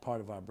 but that part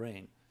of our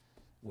brain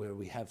where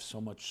we have so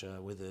much,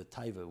 where the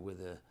taiva, where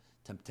the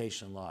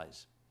temptation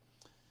lies.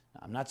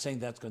 Now, I'm not saying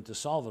that's going to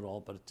solve it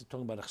all, but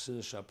talking about a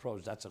Chassidish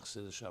approach, that's a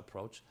Chassidish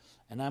approach.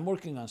 And I'm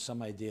working on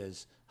some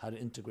ideas how to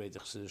integrate the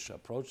Chassidish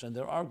approach, and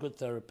there are good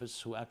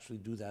therapists who actually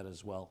do that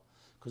as well.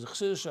 Because the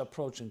Chassidish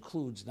approach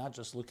includes not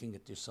just looking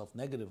at yourself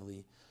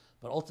negatively,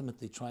 but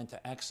ultimately trying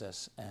to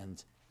access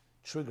and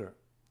trigger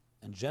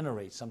and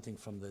generate something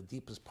from the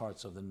deepest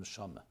parts of the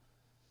neshama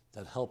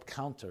that help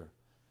counter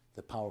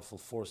the powerful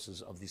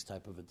forces of these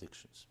type of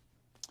addictions.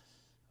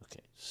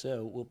 Okay,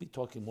 so we'll be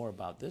talking more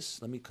about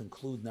this. Let me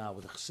conclude now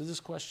with the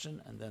Chassidus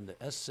question and then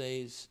the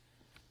essays,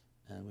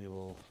 and we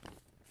will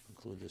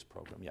conclude this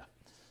program. Yeah.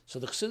 So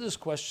the Chassidus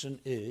question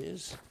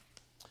is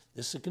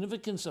the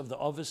significance of the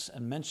Ovis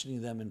and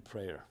mentioning them in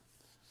prayer.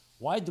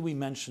 Why do we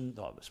mention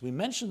the Ovis? We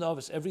mention the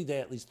Ovis every day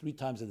at least 3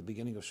 times at the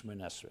beginning of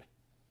Shemoneh Esrei.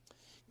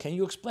 Can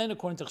you explain,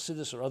 according to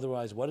Chassidus or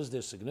otherwise, what is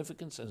their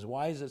significance and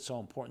why is it so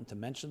important to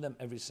mention them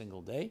every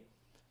single day,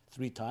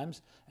 3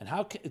 times, and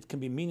how it can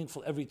be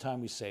meaningful every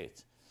time we say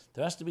it?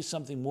 There has to be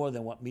something more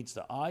than what meets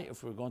the eye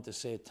if we're going to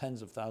say it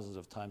tens of thousands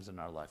of times in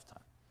our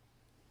lifetime.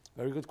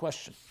 Very good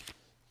question.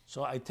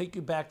 So I take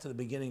you back to the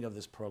beginning of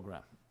this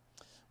program,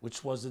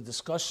 which was the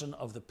discussion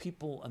of the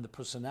people and the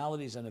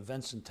personalities and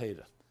events in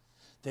Torah.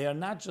 They are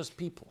not just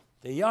people.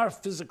 They are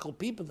physical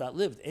people that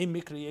lived.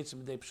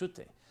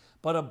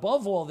 But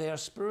above all, they are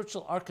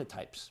spiritual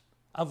archetypes.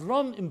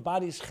 Avram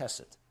embodies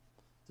Chesed.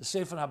 The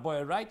Sefer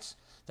HaBoyer writes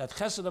that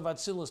Chesed of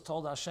Atzilus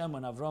told Hashem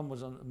when Avram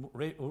was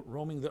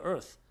roaming the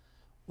earth,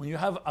 when you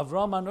have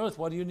Avram on earth,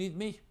 what do you need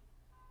me?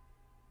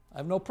 I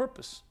have no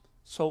purpose.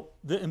 So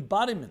the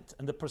embodiment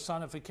and the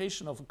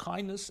personification of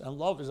kindness and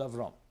love is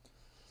Avram.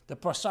 The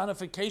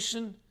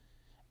personification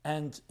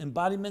and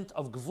embodiment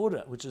of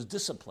Gevura, which is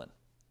discipline,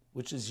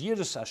 which is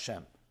Yiras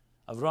Hashem.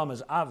 Avram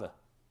is Ava,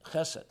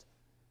 Chesed,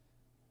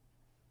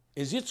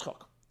 is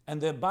Yitzchak.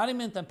 And the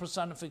embodiment and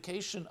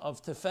personification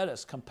of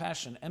Teferes,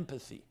 compassion,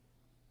 empathy,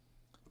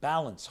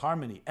 balance,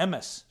 harmony,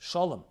 emes,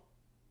 shalom,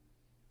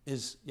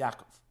 is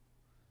Yaakov.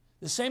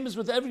 The same is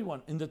with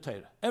everyone in the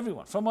Torah.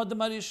 Everyone, from Adam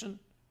HaRishon,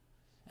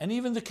 and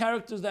even the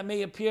characters that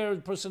may appear,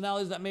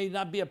 personalities that may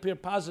not appear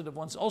positive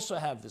ones, also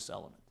have this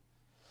element.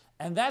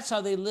 And that's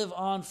how they live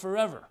on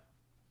forever.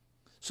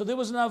 So there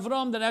was an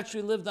Avram that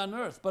actually lived on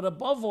earth, but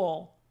above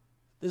all,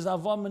 there's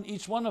Avram in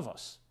each one of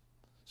us.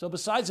 So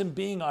besides him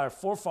being our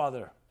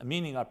forefather,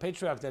 meaning our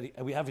patriarch,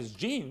 that we have his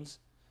genes,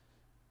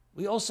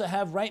 we also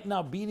have right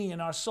now beating in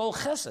our soul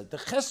Chesed. The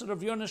Chesed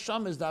of your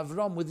neshama is the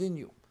Avram within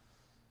you.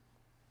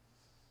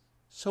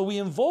 So we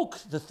invoke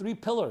the 3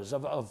 pillars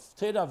of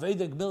Torah,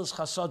 Veda, Gemilas,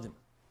 Chasadim,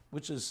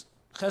 which is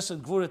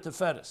Chesed, Gvura,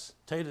 Teferes.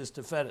 Torah is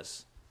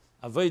Teferes.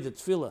 Aveda,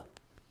 Tefillah,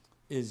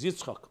 is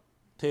Yitzchak.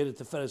 Torah,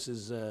 Teferes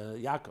is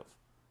Yaakov.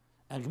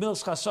 And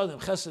Gemilas,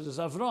 Chasadim, Chesed is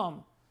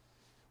Avram.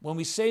 When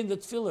we say in the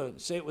Tefillah,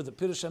 say it with the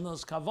Pirush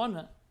HaMilas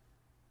Kavana,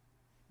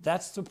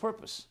 that's the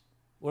purpose.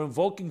 We're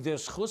invoking their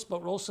schus,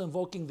 but we're also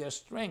invoking their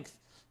strength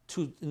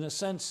to, in a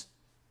sense,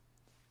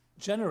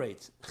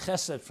 generate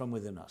chesed from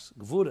within us,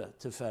 gvura,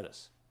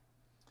 teferes.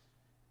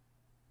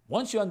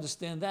 Once you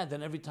understand that,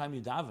 then every time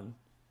you daven,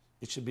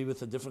 it should be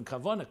with a different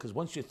kavana, because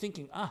once you're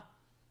thinking,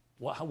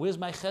 where's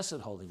my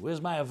chesed holding?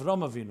 Where's my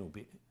Avram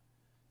Avinu?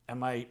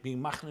 Am I being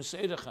machnes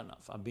eirech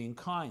enough? I'm being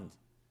kind,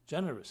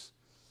 generous.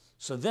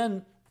 So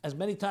then, as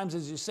many times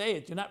as you say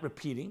it, you're not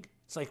repeating.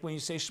 It's like when you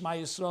say Shema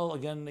Yisrael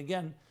again and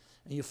again,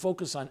 and you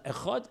focus on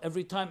echad.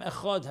 Every time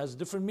echad has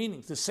different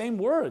meanings, the same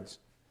words,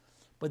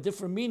 but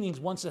different meanings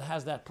once it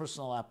has that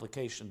personal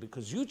application,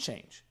 because you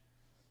change.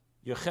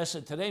 Your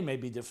chesed today may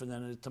be different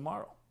than it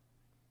tomorrow.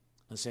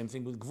 And same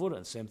thing with gvura,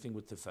 and same thing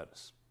with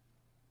teferes.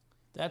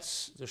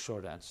 That's the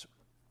short answer.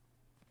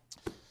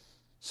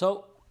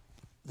 So,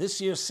 this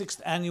year's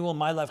 6th annual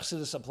My Life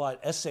Chassidus Applied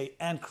Essay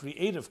and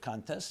Creative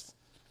Contest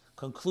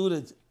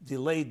concluded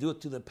delayed due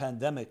to the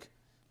pandemic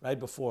right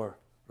before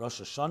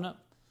Rosh Hashanah.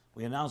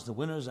 We announced the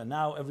winners, and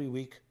now every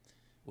week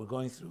we're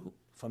going through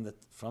from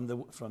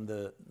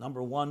the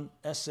number 1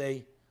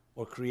 essay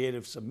or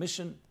creative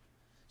submission.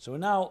 So we're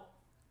now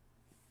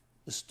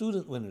the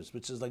student winners,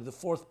 which is like the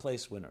 4th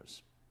place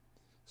winners.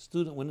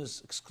 Student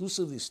winners,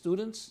 exclusively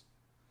students,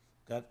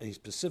 got a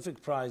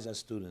specific prize as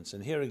students.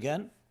 And here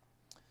again,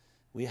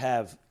 We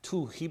have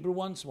 2 Hebrew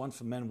ones, one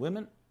for men,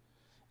 women,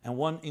 and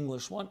 1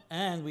 English one.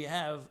 And we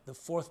have the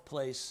 4th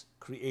place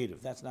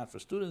creative. That's not for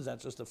students,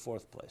 that's just the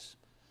 4th place.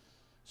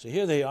 So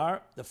here they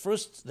are.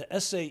 The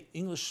essay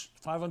English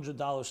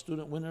 $500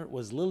 student winner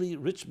was Lily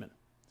Richmond,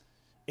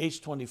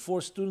 age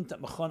 24, student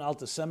at Machon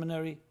Alta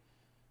Seminary,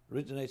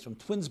 originates from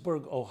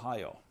Twinsburg,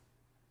 Ohio.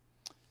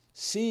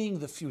 Seeing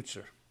the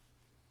future.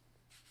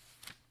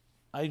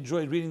 I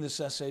enjoyed reading this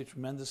essay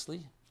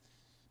tremendously,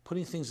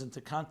 putting things into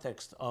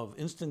context of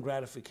instant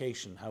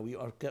gratification, how we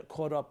get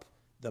caught up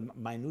the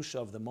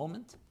minutia of the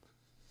moment,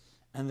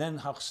 and then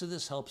how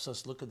Chassidus helps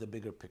us look at the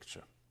bigger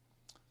picture,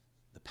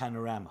 the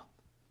panorama,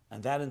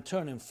 and that in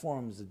turn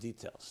informs the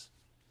details.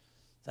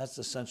 That's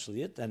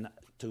essentially it. And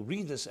to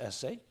read this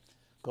essay,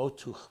 go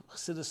to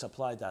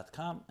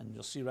chassidusapply.com, and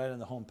you'll see right on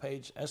the home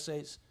page,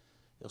 essays.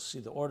 You'll see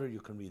the order.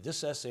 You can read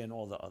this essay and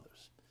all the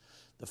others.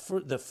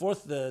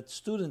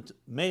 The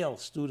male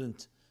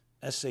student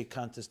essay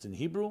contest in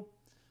Hebrew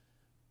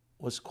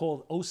was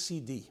called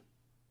OCD.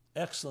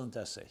 Excellent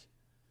essay.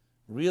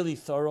 Really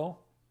thorough,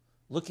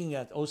 looking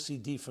at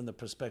OCD from the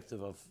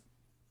perspective of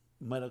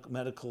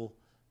medical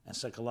and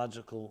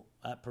psychological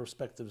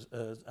perspectives,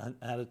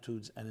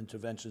 attitudes, and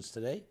interventions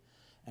today,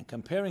 and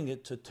comparing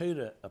it to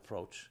Torah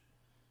approach.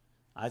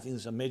 I think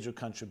there's a major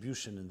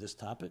contribution in this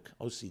topic,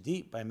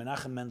 OCD, by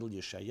Menachem Mendel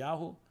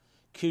Yeshayahu,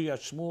 Kiryat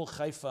Shmuel,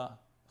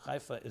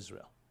 Haifa,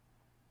 Israel.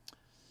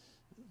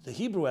 The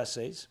Hebrew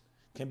essays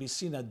can be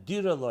seen at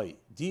diralo,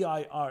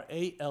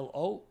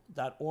 diralo.org,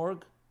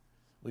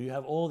 where you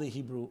have all the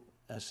Hebrew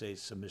essay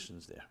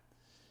submissions there.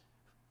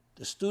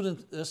 The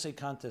student essay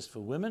contest for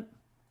women,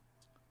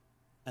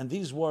 and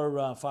these were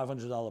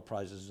 $500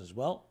 prizes as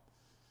well,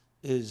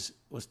 was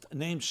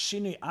named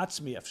Shinui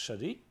Atzmi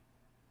Efshari.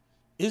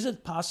 Is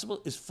it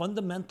possible? Is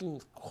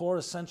fundamental, core,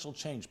 essential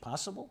change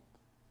possible?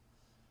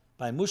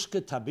 By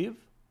Mushke Tabir,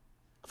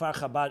 Kfar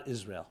Chabad,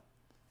 Israel,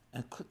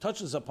 and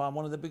touches upon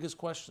one of the biggest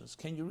questions: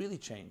 can you really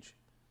change,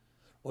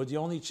 or do you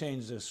only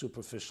change the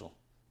superficial,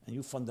 and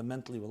you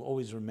fundamentally will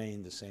always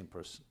remain the same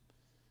person?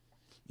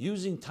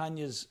 Using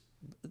Tanya's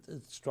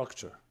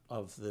structure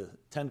of the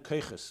 10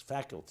 koiches,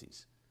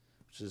 faculties,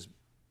 which is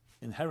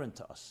inherent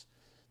to us,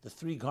 the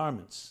 3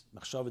 garments,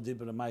 Machshava,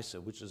 Dibur, and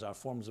Maisa, which is our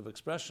forms of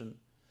expression,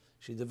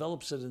 she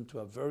develops it into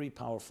a very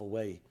powerful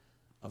way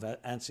of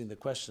answering the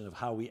question of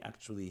how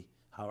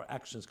our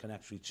actions can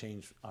actually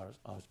change our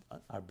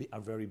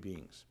very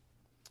beings.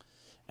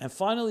 And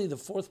finally, the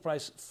 4th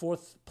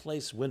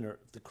place winner,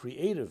 the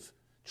creative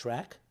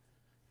track,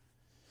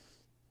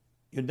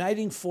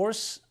 Uniting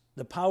Force,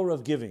 the Power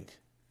of Giving,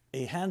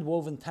 a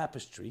hand-woven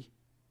tapestry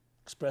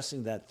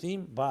expressing that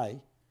theme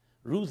by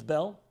Ruth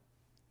Bell,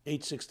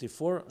 age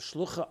 64,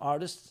 Shlucha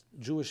artist,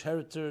 Jewish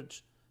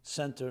Heritage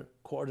Center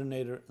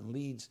coordinator in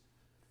Leeds.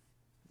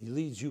 He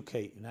leads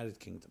UK, United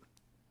Kingdom.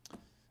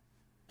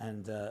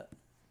 And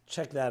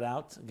check that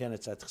out. Again,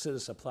 it's at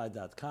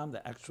chassidusapply.com,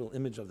 the actual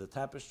image of the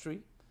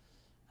tapestry.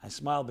 I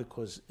smile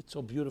because it's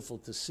so beautiful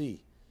to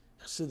see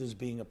Chassidus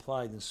being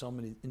applied in so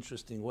many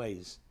interesting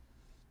ways,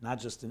 not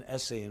just in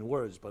essay and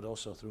words, but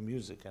also through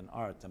music and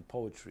art and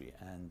poetry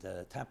and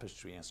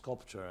tapestry and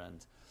sculpture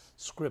and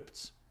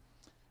scripts.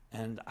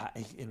 And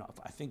I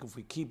think if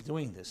we keep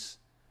doing this,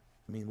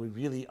 we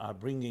really are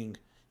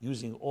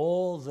using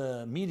all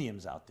the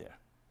mediums out there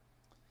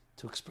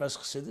to express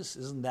Chassidus.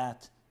 Isn't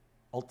that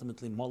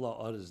ultimately Mola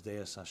Orez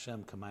Deus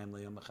Hashem Kamayim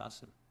Le'yom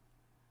Echasim?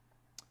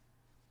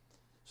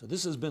 So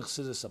this has been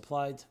Chassidus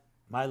Applied,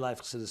 My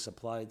Life Chassidus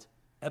Applied,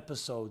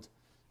 episode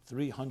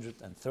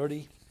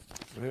 330.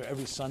 We're here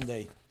every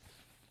Sunday,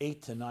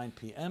 8 to 9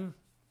 p.m.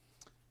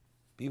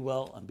 Be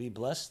well and be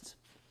blessed.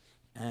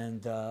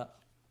 And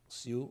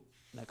see you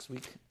next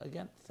week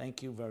again.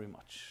 Thank you very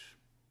much.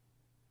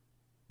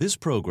 This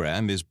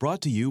program is brought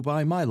to you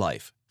by My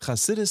Life,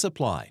 Chassidus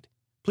Applied.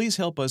 Please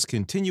help us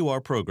continue our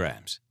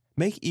programs.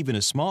 Make even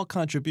a small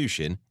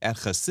contribution at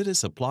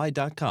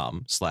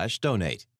chassidusapply.com/donate.